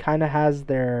LAG kind of has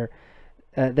their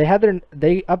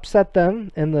they upset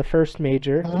them in the first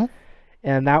major, Mhm.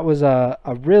 and that was a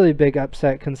really big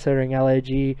upset considering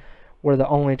LAG were the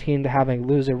only team to have a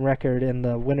losing record in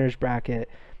the winners bracket,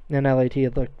 and LAT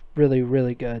had looked really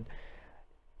really good.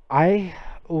 I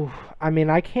ooh, I mean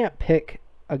I can't pick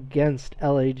against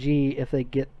LAG if they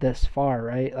get this far,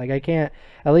 right? Like I can't,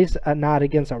 at least not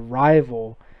against a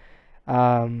rival.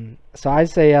 So I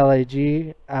say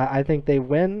LAG. I think they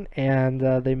win and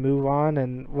they move on.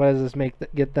 And what does this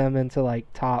get them into like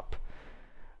top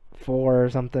four or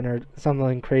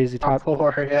something crazy? Top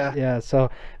four, yeah. Yeah. So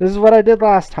this is what I did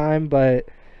last time, but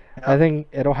I Yep. think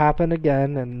it'll happen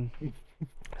again. And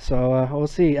so we'll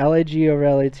see. LAG over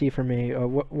LAT for me.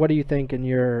 What do you think in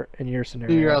your Do your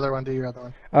scenario? other one. Do your other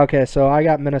one. Okay, so I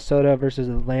got Minnesota versus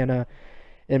Atlanta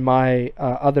in my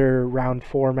other round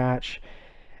four match.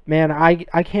 Man, I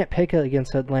can't pick it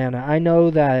against Atlanta. I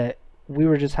know that we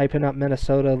were just hyping up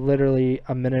Minnesota literally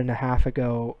a minute and a half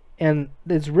ago, and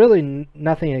it's really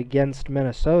nothing against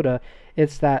Minnesota.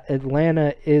 It's that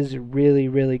Atlanta is really,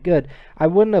 really good. I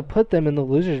wouldn't have put them in the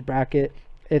losers bracket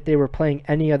if they were playing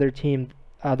any other team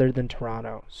other than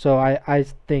Toronto. So I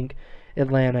think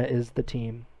Atlanta is the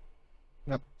team.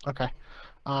 Yep. Okay.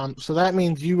 So that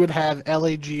means you would have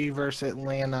LAG versus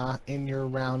Atlanta in your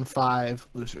round 5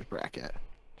 losers bracket.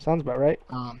 Sounds about right.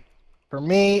 For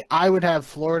me, I would have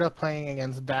Florida playing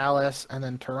against Dallas, and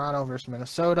then Toronto versus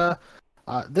Minnesota.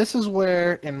 This is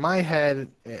where, in my head,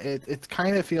 it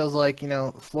kind of feels like,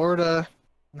 Florida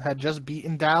had just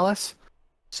beaten Dallas.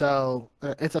 So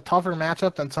it's a tougher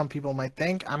matchup than some people might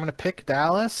think. I'm going to pick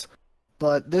Dallas.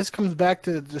 But this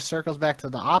just circles back to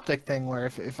the Optic thing, where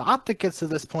if Optic gets to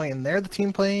this point and they're the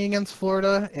team playing against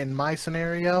Florida, in my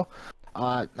scenario,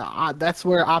 that's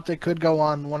where Optic could go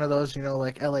on one of those,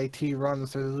 like LAT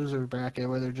runs through the loser bracket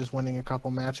where they're just winning a couple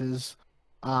matches,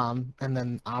 and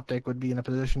then Optic would be in a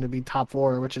position to be top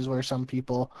 4, which is where some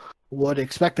people would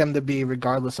expect them to be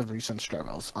regardless of recent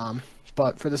struggles.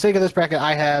 But for the sake of this bracket,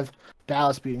 I have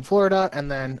Dallas beating Florida and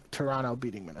then Toronto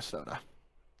beating Minnesota.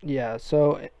 Yeah,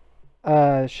 so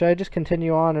should I just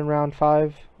continue on in round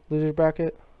five losers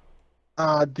bracket?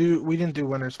 We didn't do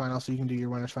winners final, so you can do your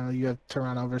winners final. You have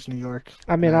Toronto versus New York.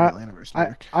 I And mean, I have Atlanta versus New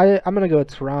York. I'm gonna go with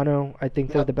Toronto. I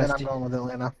think they're Yep, the and best I'm going with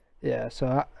Atlanta. Yeah,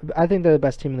 so I think they're the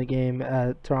best team in the game,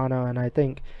 Toronto, and I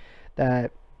think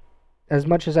that as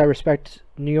much as I respect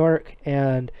New York,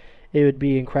 and it would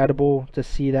be incredible to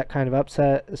see that kind of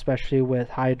upset, especially with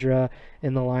Hydra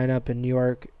in the lineup in New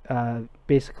York,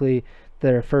 basically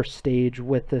their first stage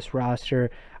with this roster.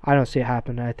 I don't see it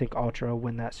happen. I think Ultra will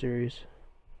win that series.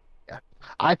 Yeah,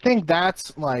 I think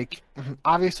that's like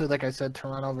obviously, like I said,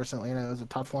 Toronto versus Atlanta was a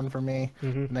tough one for me, Hmm.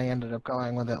 and they ended up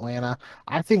going with Atlanta.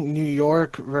 I think New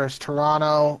York versus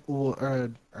Toronto, or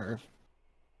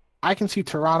I can see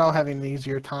Toronto having an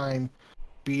easier time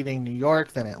beating New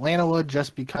York than Atlanta would,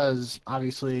 just because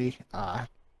obviously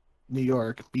New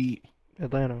York beat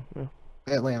Atlanta. Yeah.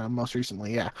 Atlanta most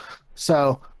recently. Yeah,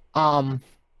 so um.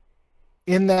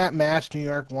 In that match, New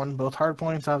York won both hard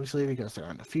points, obviously, because they're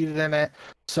undefeated in it.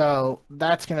 So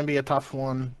that's going to be a tough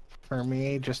one for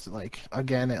me. Just like,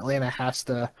 again, Atlanta has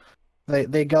to.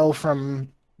 They go from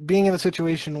being in a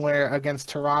situation where against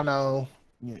Toronto,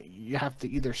 you have to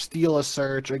either steal a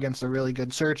search against a really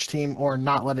good search team or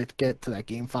not let it get to that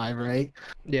game 5, right?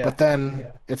 Yeah. But then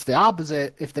it's the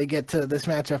opposite if they get to this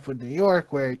matchup with New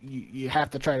York, where you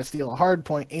have to try to steal a hard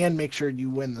point and make sure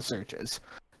you win the searches.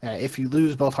 If you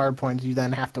lose both hard points, you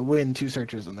then have to win 2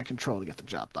 searches in the control to get the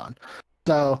job done.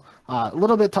 So a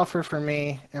little bit tougher for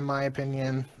me, in my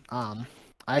opinion.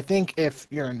 I think if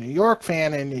you're a New York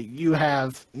fan and you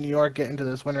have New York get into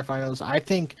this winter finals, I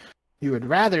think you would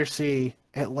rather see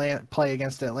Atlanta play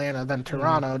against Atlanta than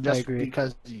Toronto, just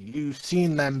because you've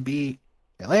seen them beat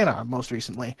Atlanta most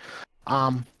recently.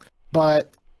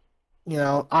 But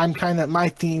I'm kind of, my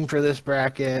theme for this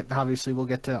bracket, obviously we'll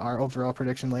get to our overall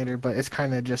prediction later, but it's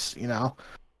kind of just,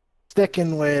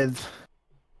 sticking with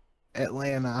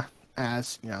Atlanta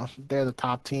as, they're the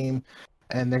top team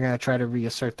and they're going to try to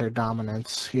reassert their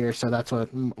dominance here. So that's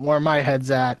where my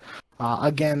head's at.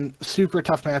 Again, super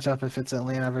tough matchup if it's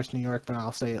Atlanta versus New York, but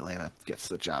I'll say Atlanta gets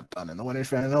the job done in the winners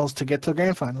finals to get to the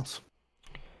grand finals.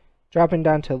 Dropping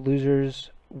down to losers,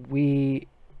 we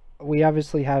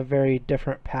obviously have very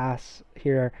different paths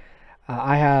here.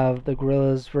 I have the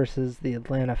Gorillas versus the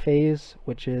Atlanta FaZe,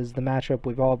 which is the matchup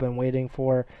we've all been waiting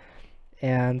for.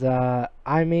 And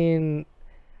I mean,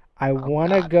 I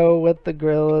want to go with the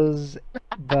Gorillas,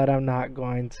 but I'm not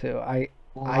going to.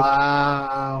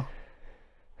 Wow.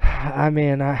 I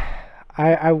mean,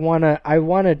 I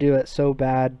wanna do it so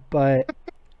bad, but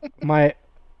my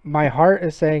heart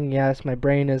is saying yes, my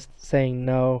brain is saying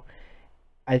no.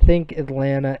 I think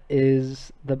Atlanta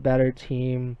is the better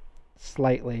team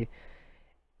slightly,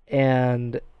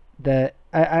 and that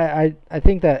I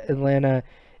think that Atlanta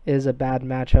is a bad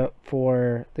matchup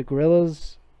for the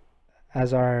Gorillas,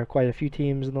 as are quite a few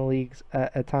teams in the leagues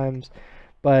at times.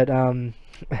 But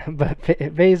but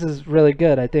FaZe is really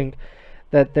good. I think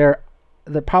that they're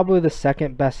probably the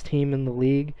second best team in the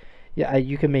league. Yeah,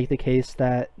 you can make the case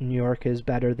that New York is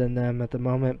better than them at the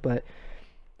moment, but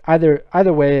either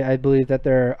way, I believe that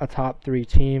they're a top 3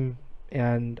 team,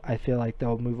 and I feel like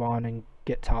they'll move on and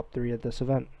get top 3 at this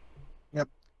event. Yep.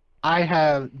 I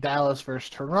have Dallas versus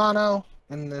Toronto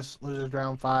in this losers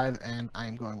round 5, and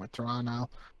I'm going with Toronto.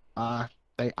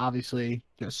 They obviously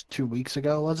just 2 weeks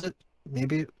ago, was it?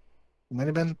 Maybe it might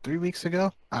have been 3 weeks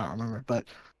ago. I don't remember, but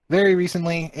very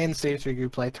recently in stage 3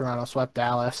 group play, Toronto swept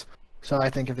Dallas. So I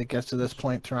think if it gets to this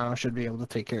point, Toronto should be able to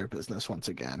take care of business once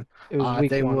again. It was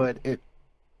week they 1. would.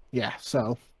 Yeah.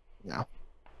 So,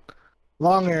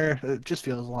 longer. It just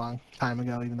feels a long time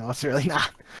ago, even though it's really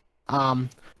not.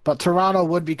 But Toronto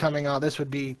would be coming out. This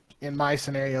would be, in my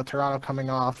scenario, Toronto coming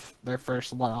off their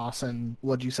first loss in,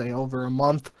 what'd you say, over a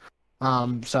month.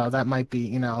 So that might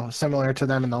be, similar to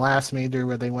them in the last major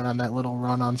where they went on that little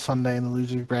run on Sunday in the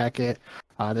losers bracket.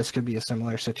 This could be a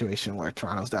similar situation where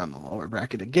Toronto's down in the lower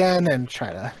bracket again and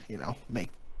try to, make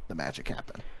the magic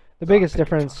happen. The biggest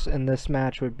difference in this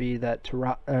match would be that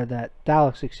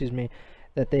Dallas,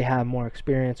 that they have more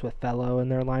experience with Fellow in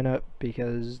their lineup,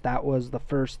 because that was the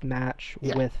first match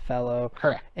with Fellow.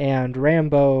 Correct. And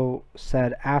Rambo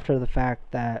said after the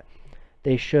fact that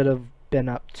they should have been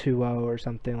up 2-0 or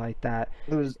something like that.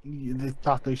 They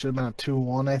thought they should have been up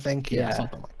 2-1, I think. Yeah,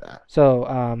 something like that.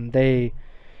 So they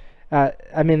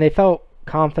felt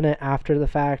confident after the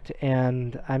fact,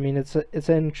 and I mean it's an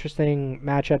interesting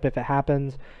matchup if it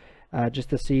happens, just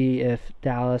to see if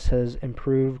Dallas has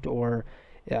improved, or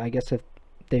I guess if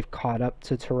they've caught up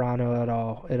to Toronto at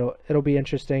all. It'll be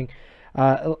interesting.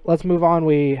 Let's move on.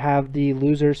 We have the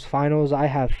losers finals. I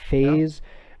have FaZe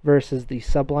versus the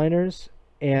Subliners.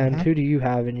 And who do you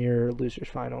have in your losers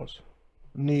finals?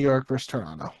 New York versus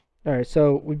Toronto. All right,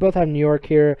 so we both have New York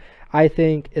here. I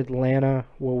think Atlanta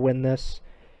will win this.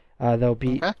 They'll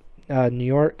beat New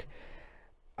York.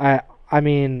 I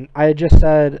mean, I just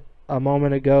said a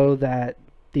moment ago that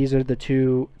these are the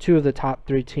two of the top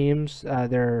 3 teams.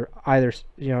 They're either,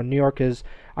 New York is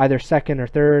either second or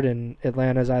third, and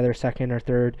Atlanta is either second or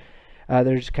third.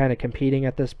 They're just kind of competing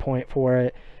at this point for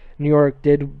it. New York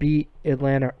did beat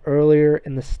Atlanta earlier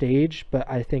in the stage, but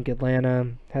I think Atlanta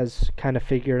has kind of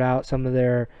figured out some of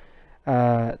their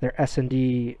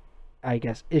S&D, I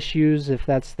guess, issues, if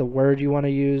that's the word you want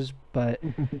to use. But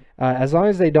as long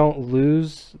as they don't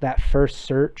lose that first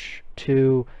search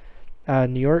to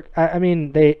New York, I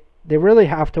mean, they really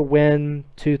have to win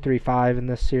 2-3-5 in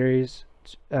this series.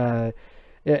 I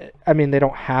mean, they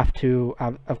don't have to,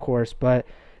 of course, but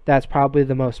that's probably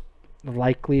the most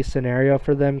likely scenario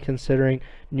for them, considering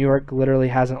New York literally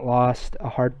hasn't lost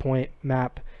a hardpoint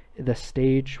map the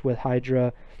stage with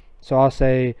Hydra. So I'll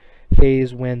say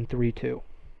FaZe win 3-2.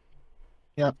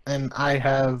 Yep, and I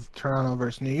have Toronto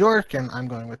versus New York, and I'm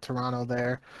going with Toronto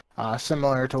there.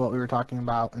 Similar to what we were talking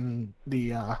about in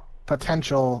the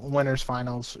potential winners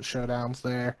finals showdowns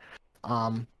there.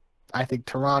 I think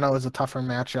Toronto is a tougher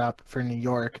matchup for New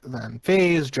York than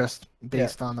FaZe, just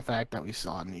based on the fact that we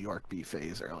saw New York beat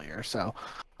FaZe earlier. So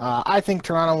I think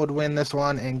Toronto would win this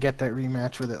one and get that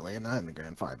rematch with Atlanta in the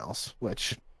grand finals,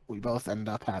 which we both ended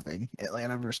up having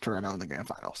Atlanta versus Toronto in the grand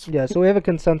finals. Yeah, so we have a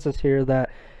consensus here that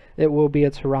it will be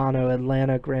a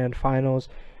Toronto-Atlanta grand finals,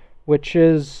 which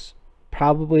is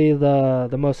probably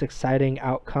the most exciting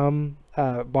outcome,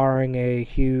 barring a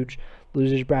huge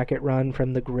losers bracket run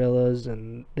from the Gorillas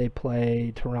and they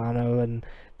play Toronto and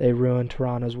they ruin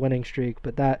Toronto's winning streak.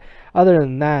 But other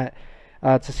than that,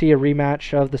 to see a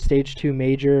rematch of the stage 2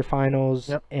 major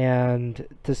finals, and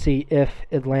to see if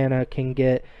Atlanta can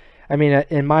get, I mean,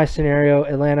 in my scenario,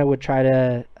 Atlanta would try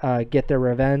to get their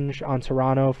revenge on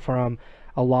Toronto from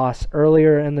a loss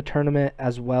earlier in the tournament,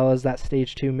 as well as that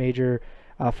stage 2 major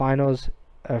finals.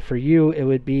 For you, it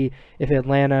would be if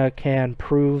Atlanta can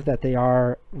prove that they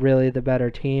are really the better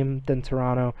team than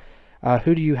Toronto.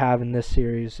 Who do you have in this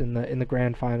series in the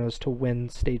grand finals to win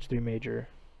Stage 3 Major?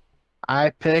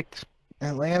 I picked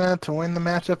Atlanta to win the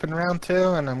matchup in round 2,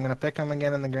 and I'm gonna pick them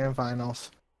again in the grand finals.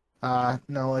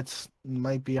 No,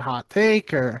 might be a hot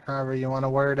take or however you want to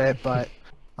word it, but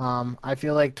I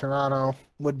feel like Toronto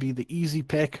would be the easy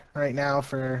pick right now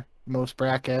for most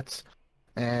brackets,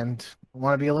 and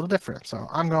want to be a little different. So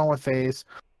I'm going with FaZe.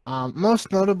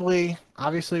 Most notably,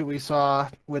 obviously, we saw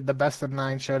with the best of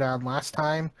 9 showdown last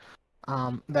time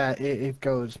that it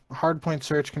goes hardpoint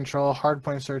search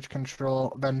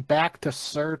control, then back to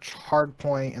search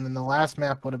hardpoint, and then the last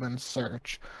map would have been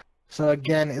search. So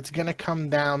again, it's going to come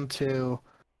down to,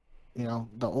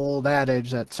 the old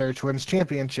adage that search wins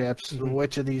championships. Mm-hmm.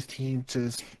 Which of these teams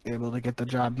is able to get the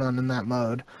job done in that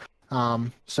mode?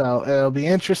 So it'll be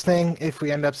interesting if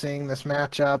we end up seeing this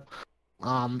matchup.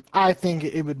 I think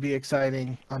it would be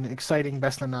exciting, an exciting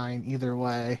best of 9 either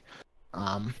way.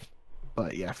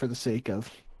 But yeah, for the sake of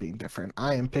being different,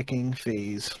 I am picking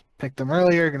FaZe. Picked them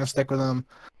earlier, gonna stick with them.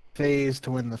 FaZe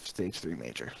to win the Stage 3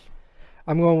 Major.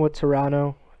 I'm going with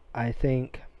Toronto. I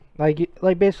think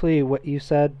like basically what you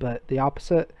said, but the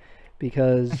opposite,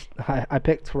 because I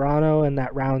picked Toronto in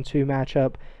that round 2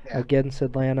 matchup against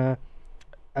Atlanta.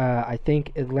 I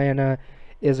think Atlanta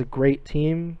is a great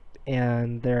team,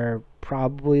 and they're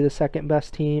probably the second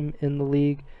best team in the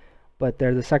league, but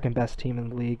they're the second best team in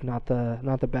the league, not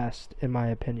the best in my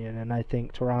opinion. And I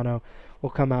think Toronto will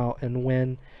come out and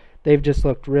win. They've just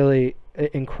looked really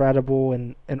incredible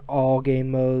in all game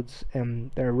modes,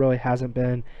 and there really hasn't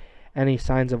been any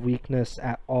signs of weakness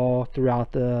at all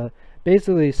throughout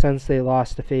basically since they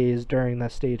lost to FaZe during the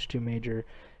Stage 2 Major,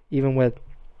 even with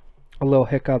a little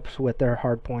hiccups with their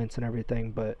hard points and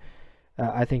everything. But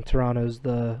I think Toronto's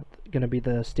going to be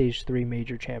the Stage 3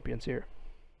 Major champions here.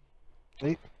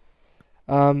 Right.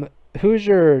 Who's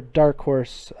your dark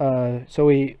horse? So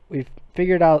we've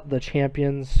figured out the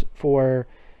champions for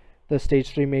the Stage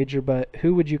 3 Major, but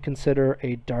who would you consider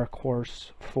a dark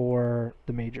horse for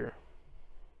the Major?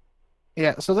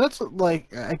 Yeah, so that's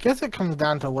I guess it comes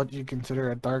down to what you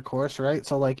consider a dark horse, right?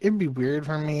 So it'd be weird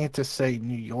for me to say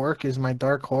New York is my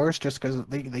dark horse just because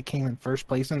they came in first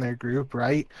place in their group,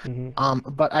 right? Mm-hmm.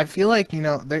 But I feel like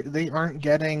they aren't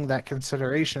getting that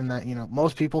consideration that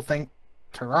most people think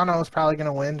Toronto is probably going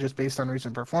to win just based on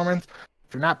recent performance.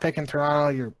 If you're not picking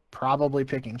Toronto, you're probably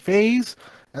picking FaZe.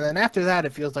 And then after that,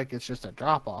 it feels like it's just a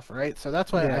drop-off, right? So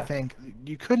that's why I think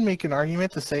you could make an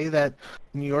argument to say that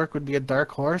New York would be a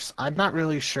dark horse. I'm not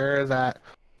really sure that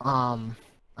how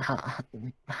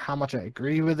much I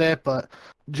agree with it, but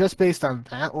just based on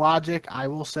that logic, I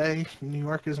will say New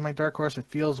York is my dark horse. It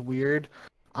feels weird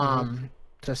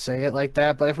to say it like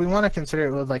that, but if we want to consider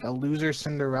it with a loser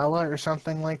Cinderella or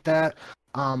something like that,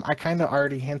 I kind of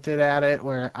already hinted at it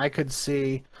where I could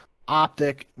see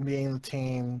Optic being the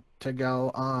team to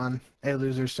go on a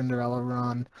loser Cinderella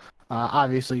run.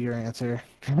 Obviously, your answer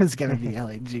is going to be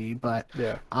LAG, but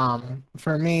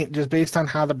for me, just based on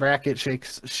how the bracket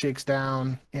shakes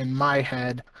down in my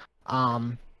head,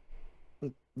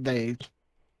 they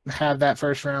have that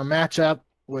first round matchup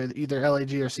with either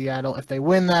LAG or Seattle. If they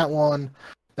win that one,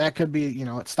 that could be,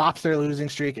 it stops their losing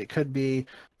streak. It could be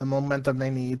the momentum they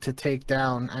need to take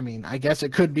down. I mean, I guess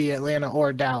it could be Atlanta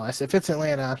or Dallas. If it's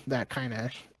Atlanta, that kind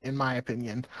of, in my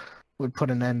opinion, would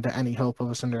put an end to any hope of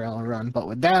a Cinderella run. But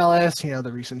with Dallas,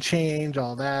 the recent change,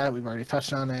 all that, we've already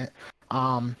touched on it.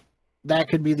 That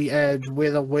could be the edge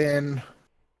with a win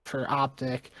for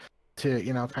Optic to,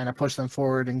 kind of push them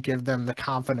forward and give them the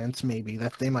confidence maybe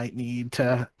that they might need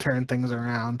to turn things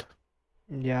around.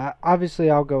 Yeah, obviously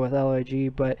I'll go with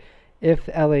LAG, but if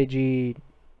LAG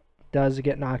does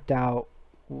get knocked out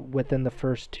within the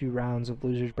first 2 rounds of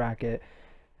losers bracket,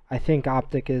 I think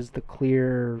Optic is the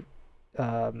clear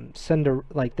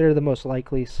they're the most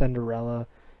likely Cinderella.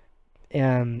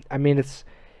 And I mean it's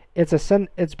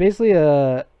basically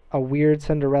a weird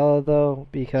Cinderella though,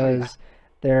 because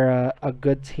they're a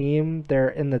good team. They're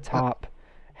in the top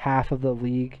half of the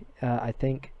league, I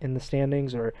think, in the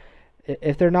standings, or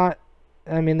if they're not,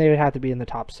 I mean, they would have to be in the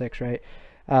top 6, right?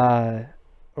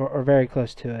 Or very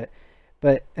close to it.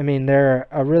 But I mean, they're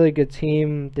a really good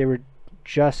team. They were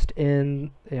just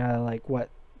in, they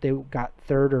got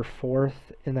 3rd or 4th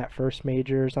in that first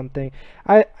major or something.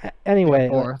 Anyway,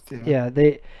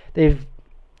 4th,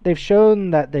 they've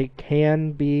shown that they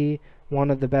can be one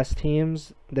of the best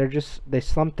teams. They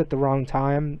slumped at the wrong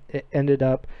time. It ended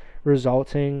up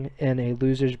resulting in a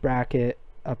losers bracket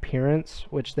appearance,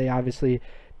 which they obviously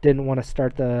didn't want to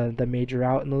start the major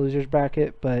out in the losers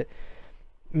bracket. But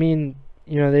I mean,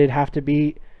 they'd have to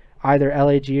beat either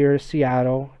LAG or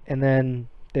Seattle, and then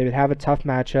they would have a tough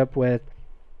matchup with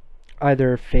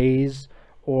either FaZe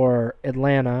or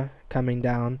Atlanta coming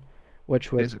down,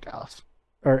 which would, FaZe or Dallas.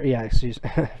 or yeah, excuse,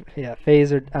 yeah,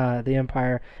 FaZe or the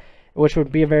Empire, which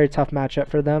would be a very tough matchup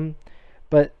for them.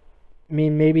 But I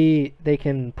mean, maybe they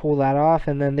can pull that off,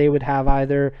 and then they would have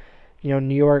either,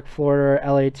 New York, Florida,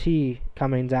 or LAT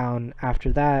coming down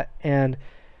after that. And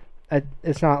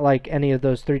it's not like any of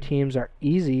those three teams are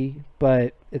easy,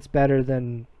 but it's better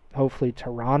than hopefully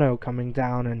Toronto coming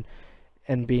down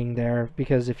and being there.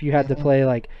 Because if you had to play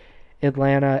like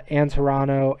Atlanta and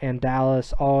Toronto and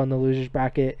Dallas all in the losers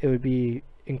bracket, it would be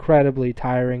incredibly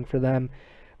tiring for them.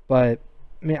 But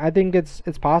I mean, I think it's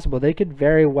possible. They could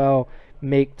very well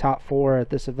make top four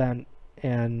at this event,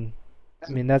 and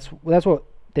I mean that's what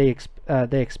they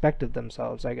expect of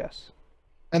themselves, I guess.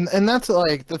 And that's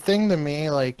like the thing to me,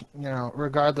 like,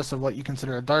 regardless of what you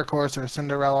consider a dark horse or a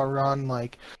Cinderella run,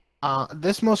 like,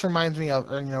 this most reminds me of,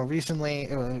 recently,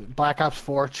 Black Ops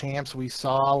 4 champs, we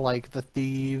saw, like, the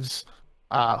Thieves,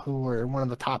 who were one of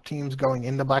the top teams going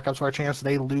into Black Ops 4 champs,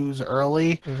 they lose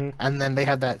early, and then they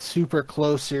had that super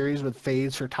close series with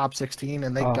FaZe for top 16,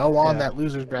 and they go on that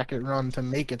losers bracket run to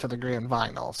make it to the grand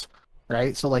finals.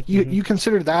 Right, so like you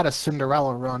consider that a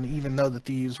Cinderella run, even though the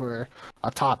Thieves were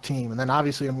a top team. And then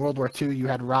obviously in World War II, you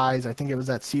had Rise. I think it was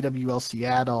at CWL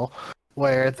Seattle,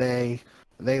 where they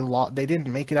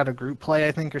didn't make it out of group play,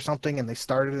 I think, or something, and they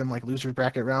started in like losers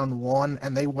bracket round 1,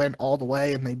 and they went all the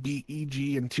way, and they beat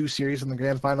EG in 2 series in the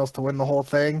grand finals to win the whole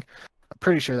thing. I'm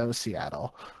pretty sure that was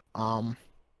Seattle,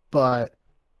 but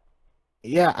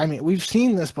yeah, I mean we've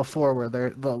seen this before,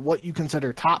 where what you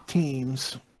consider top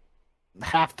teams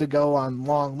have to go on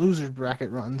long losers bracket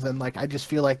runs, and like I just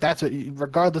feel like that's what,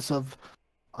 regardless of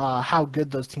how good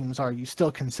those teams are, you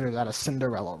still consider that a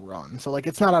Cinderella run. So like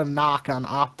it's not a knock on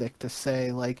Optic to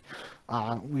say like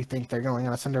we think they're going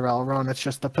on a Cinderella run. It's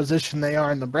just the position they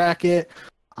are in the bracket,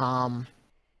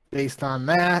 based on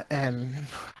that and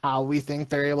how we think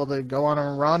they're able to go on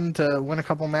a run to win a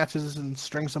couple matches and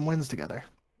string some wins together.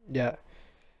 Yeah.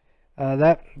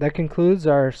 That concludes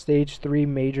our stage 3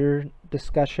 major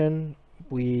discussion.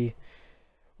 We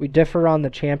differ on the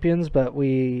champions, but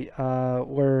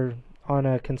we're on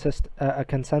a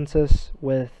consensus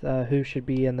with who should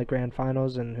be in the grand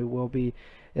finals and who will be.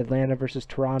 Atlanta versus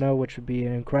Toronto, which would be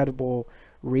an incredible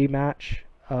rematch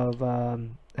of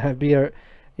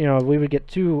we would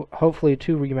get hopefully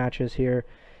two rematches here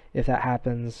if that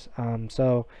happens.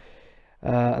 So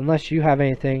unless you have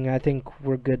anything, I think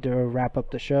we're good to wrap up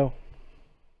the show.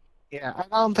 Yeah, I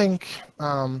don't think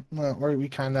we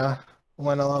kind of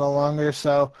went a little longer,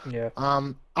 so yeah.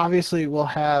 Obviously we'll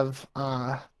have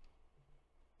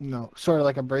sort of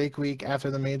like a break week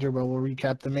after the major, but we'll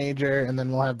recap the major, and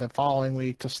then we'll have the following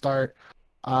week to start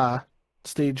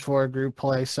stage 4 group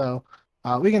play. So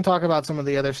we can talk about some of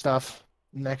the other stuff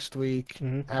next week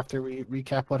after we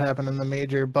recap what happened in the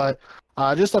major. But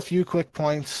just a few quick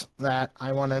points that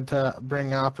I wanted to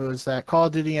bring up was that Call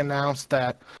of Duty announced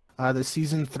that the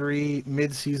Season 3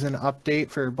 mid-season update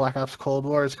for Black Ops Cold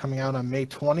War is coming out on May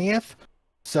 20th.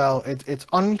 So it's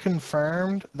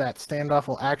unconfirmed that Standoff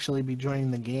will actually be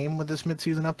joining the game with this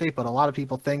mid-season update, but a lot of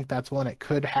people think that's when it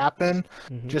could happen,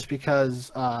 just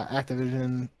because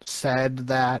Activision said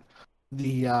that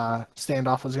the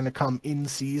Standoff was going to come in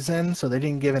season, so they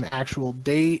didn't give an actual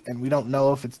date, and we don't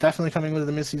know if it's definitely coming with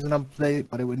the mid-season update,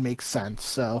 but it would make sense.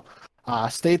 So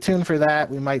stay tuned for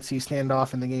that. We might see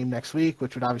Standoff in the game next week,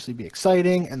 which would obviously be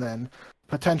exciting, and then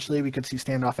potentially we could see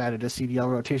Standoff added to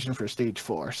CDL rotation for Stage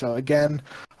 4. So again,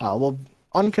 we'll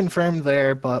unconfirmed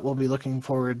there, but we'll be looking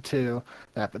forward to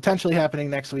that potentially happening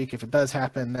next week. If it does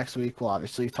happen next week, we'll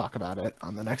obviously talk about it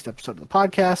on the next episode of the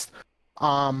podcast.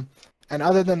 And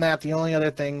other than that, the only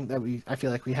other thing that I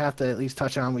feel like we have to at least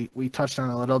touch on, we touched on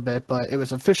a little bit, but it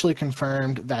was officially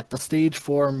confirmed that the Stage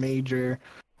 4 major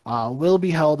will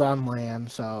be held on LAN.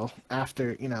 So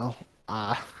after, it's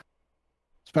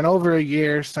been over a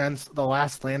year since the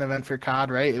last LAN event for COD,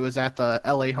 right? It was at the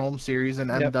LA Home Series in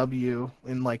MW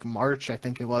in like March, I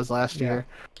think it was last year.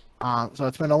 So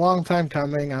it's been a long time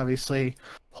coming, obviously.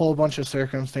 Whole bunch of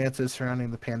circumstances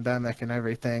surrounding the pandemic and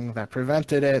everything that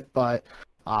prevented it, but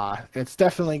it's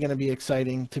definitely going to be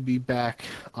exciting to be back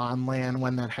on LAN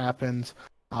when that happens.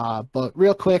 But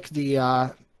real quick,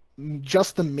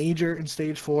 just the major in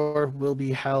Stage 4 will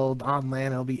be held on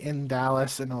LAN. It'll be in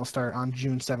Dallas, and it'll start on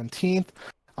June 17th.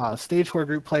 Stage 4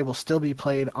 group play will still be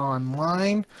played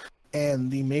online, and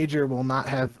the major will not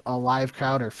have a live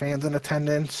crowd or fans in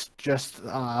attendance, just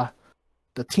the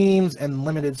teams and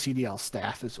limited CDL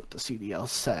staff is what the CDL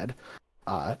said.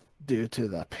 due to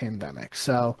the pandemic.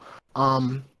 So,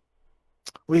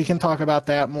 we can talk about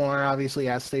that more, obviously,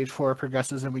 as Stage 4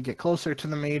 progresses and we get closer to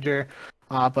the major.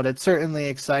 But it's certainly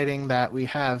exciting that we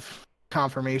have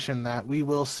confirmation that we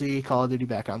will see Call of Duty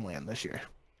back on land this year.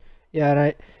 Yeah,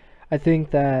 and I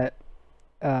think that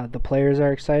the players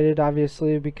are excited,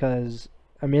 obviously, because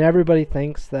I mean everybody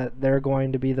thinks that they're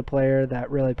going to be the player that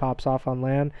really pops off on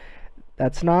land.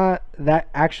 That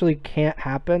actually can't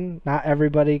happen. Not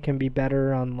everybody can be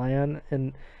better on land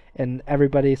and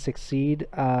everybody succeed.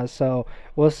 So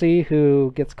we'll see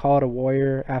who gets called a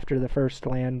warrior after the first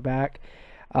land back.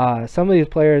 Some of these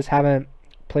players haven't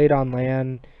played on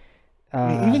land. I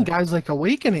mean, even guys like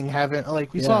Awakening haven't.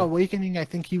 Like we saw Yeah. Awakening. I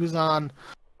think he was on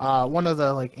one of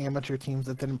the like amateur teams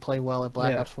that didn't play well at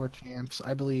Black Yeah. Ops 4 Champs,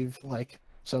 I believe. Like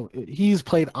he's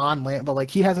played on land, but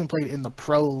like he hasn't played in the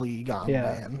pro league on Yeah.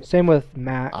 land. Same with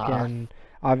Mac Uh, and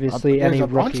obviously there's any a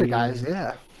bunch rookie. of guys,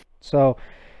 yeah. So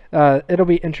it'll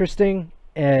be interesting.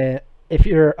 If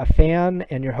you're a fan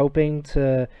and you're hoping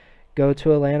to go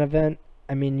to a LAN event,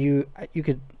 I mean, you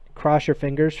could cross your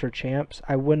fingers for champs.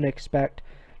 I wouldn't expect.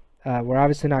 We're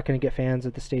obviously not going to get fans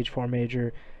at the Stage 4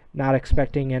 major. Not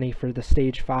expecting any for the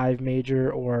Stage 5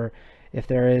 major, or if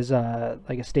there is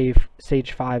like a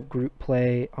Stage 5 group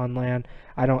play on LAN.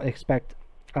 I don't expect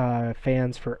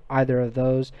fans for either of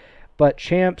those. But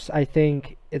champs, I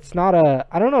think it's not a.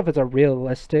 I don't know if it's a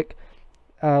realistic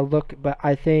look, but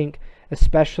I think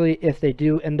especially if they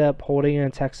do end up holding it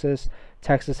in Texas,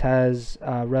 Texas has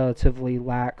relatively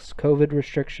lax COVID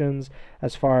restrictions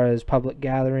as far as public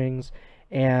gatherings,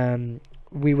 and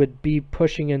we would be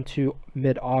pushing into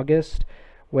mid-August,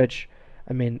 which,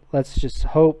 I mean, let's just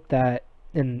hope that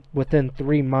within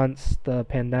 3 months the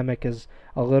pandemic is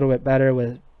a little bit better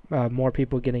with more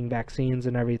people getting vaccines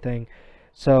and everything.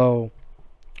 So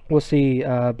we'll see,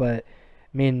 but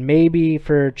I mean, maybe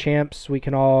for champs we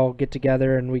can all get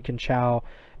together and we can chow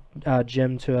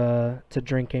Jim to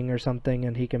drinking or something,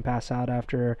 and he can pass out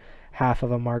after half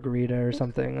of a margarita or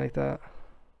something like that.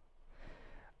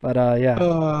 But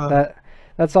yeah,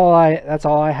 that's all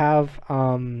I have.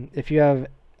 If you have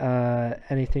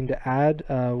anything to add,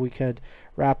 we could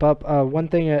wrap up. One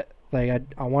thing I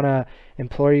want to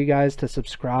implore you guys to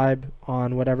subscribe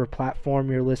on whatever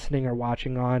platform you're listening or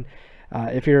watching on.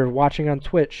 If you're watching on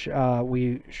Twitch,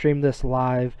 we stream this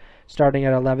live starting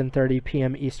at 11:30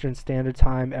 p.m. Eastern Standard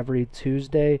Time every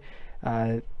Tuesday.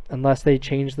 Unless they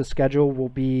change the schedule, we'll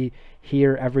be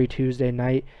here every Tuesday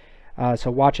night.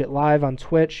 So watch it live on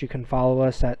Twitch. You can follow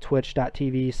us at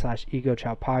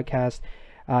twitch.tv/EgoChowPodcast.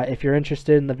 If you're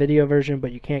interested in the video version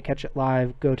but you can't catch it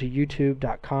live, go to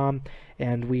youtube.com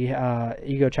and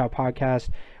Ego Chow Podcast.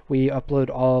 We upload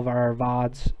all of our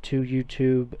VODs to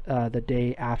YouTube the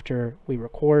day after we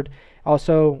record.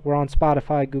 Also, we're on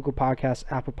Spotify, Google Podcasts,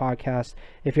 Apple Podcasts.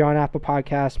 If you're on Apple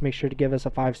Podcasts, make sure to give us a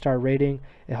 5-star rating.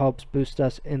 It helps boost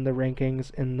us in the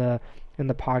rankings in the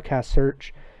podcast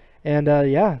search. And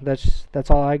yeah,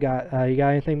 that's all I got. You got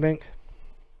anything, Bink?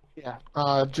 Yeah.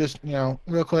 Just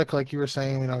real quick, like you were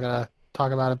saying, we don't gotta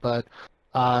talk about it, but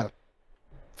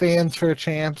fans for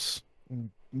champs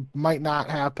might not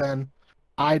happen.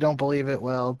 I don't believe it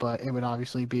will, but it would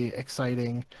obviously be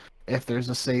exciting if there's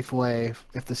a safe way,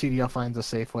 if the CDL finds a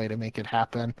safe way to make it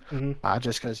happen. Mm-hmm.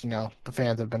 Just because the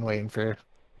fans have been waiting for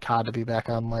COD to be back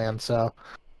on land. So,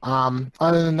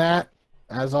 other than that,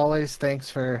 as always, thanks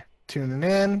for tuning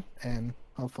in, and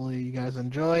hopefully you guys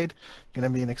enjoyed. Going to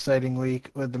be an exciting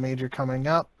week with the major coming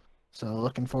up, so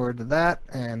looking forward to that.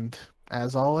 And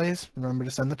as always, remember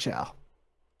to send the chow.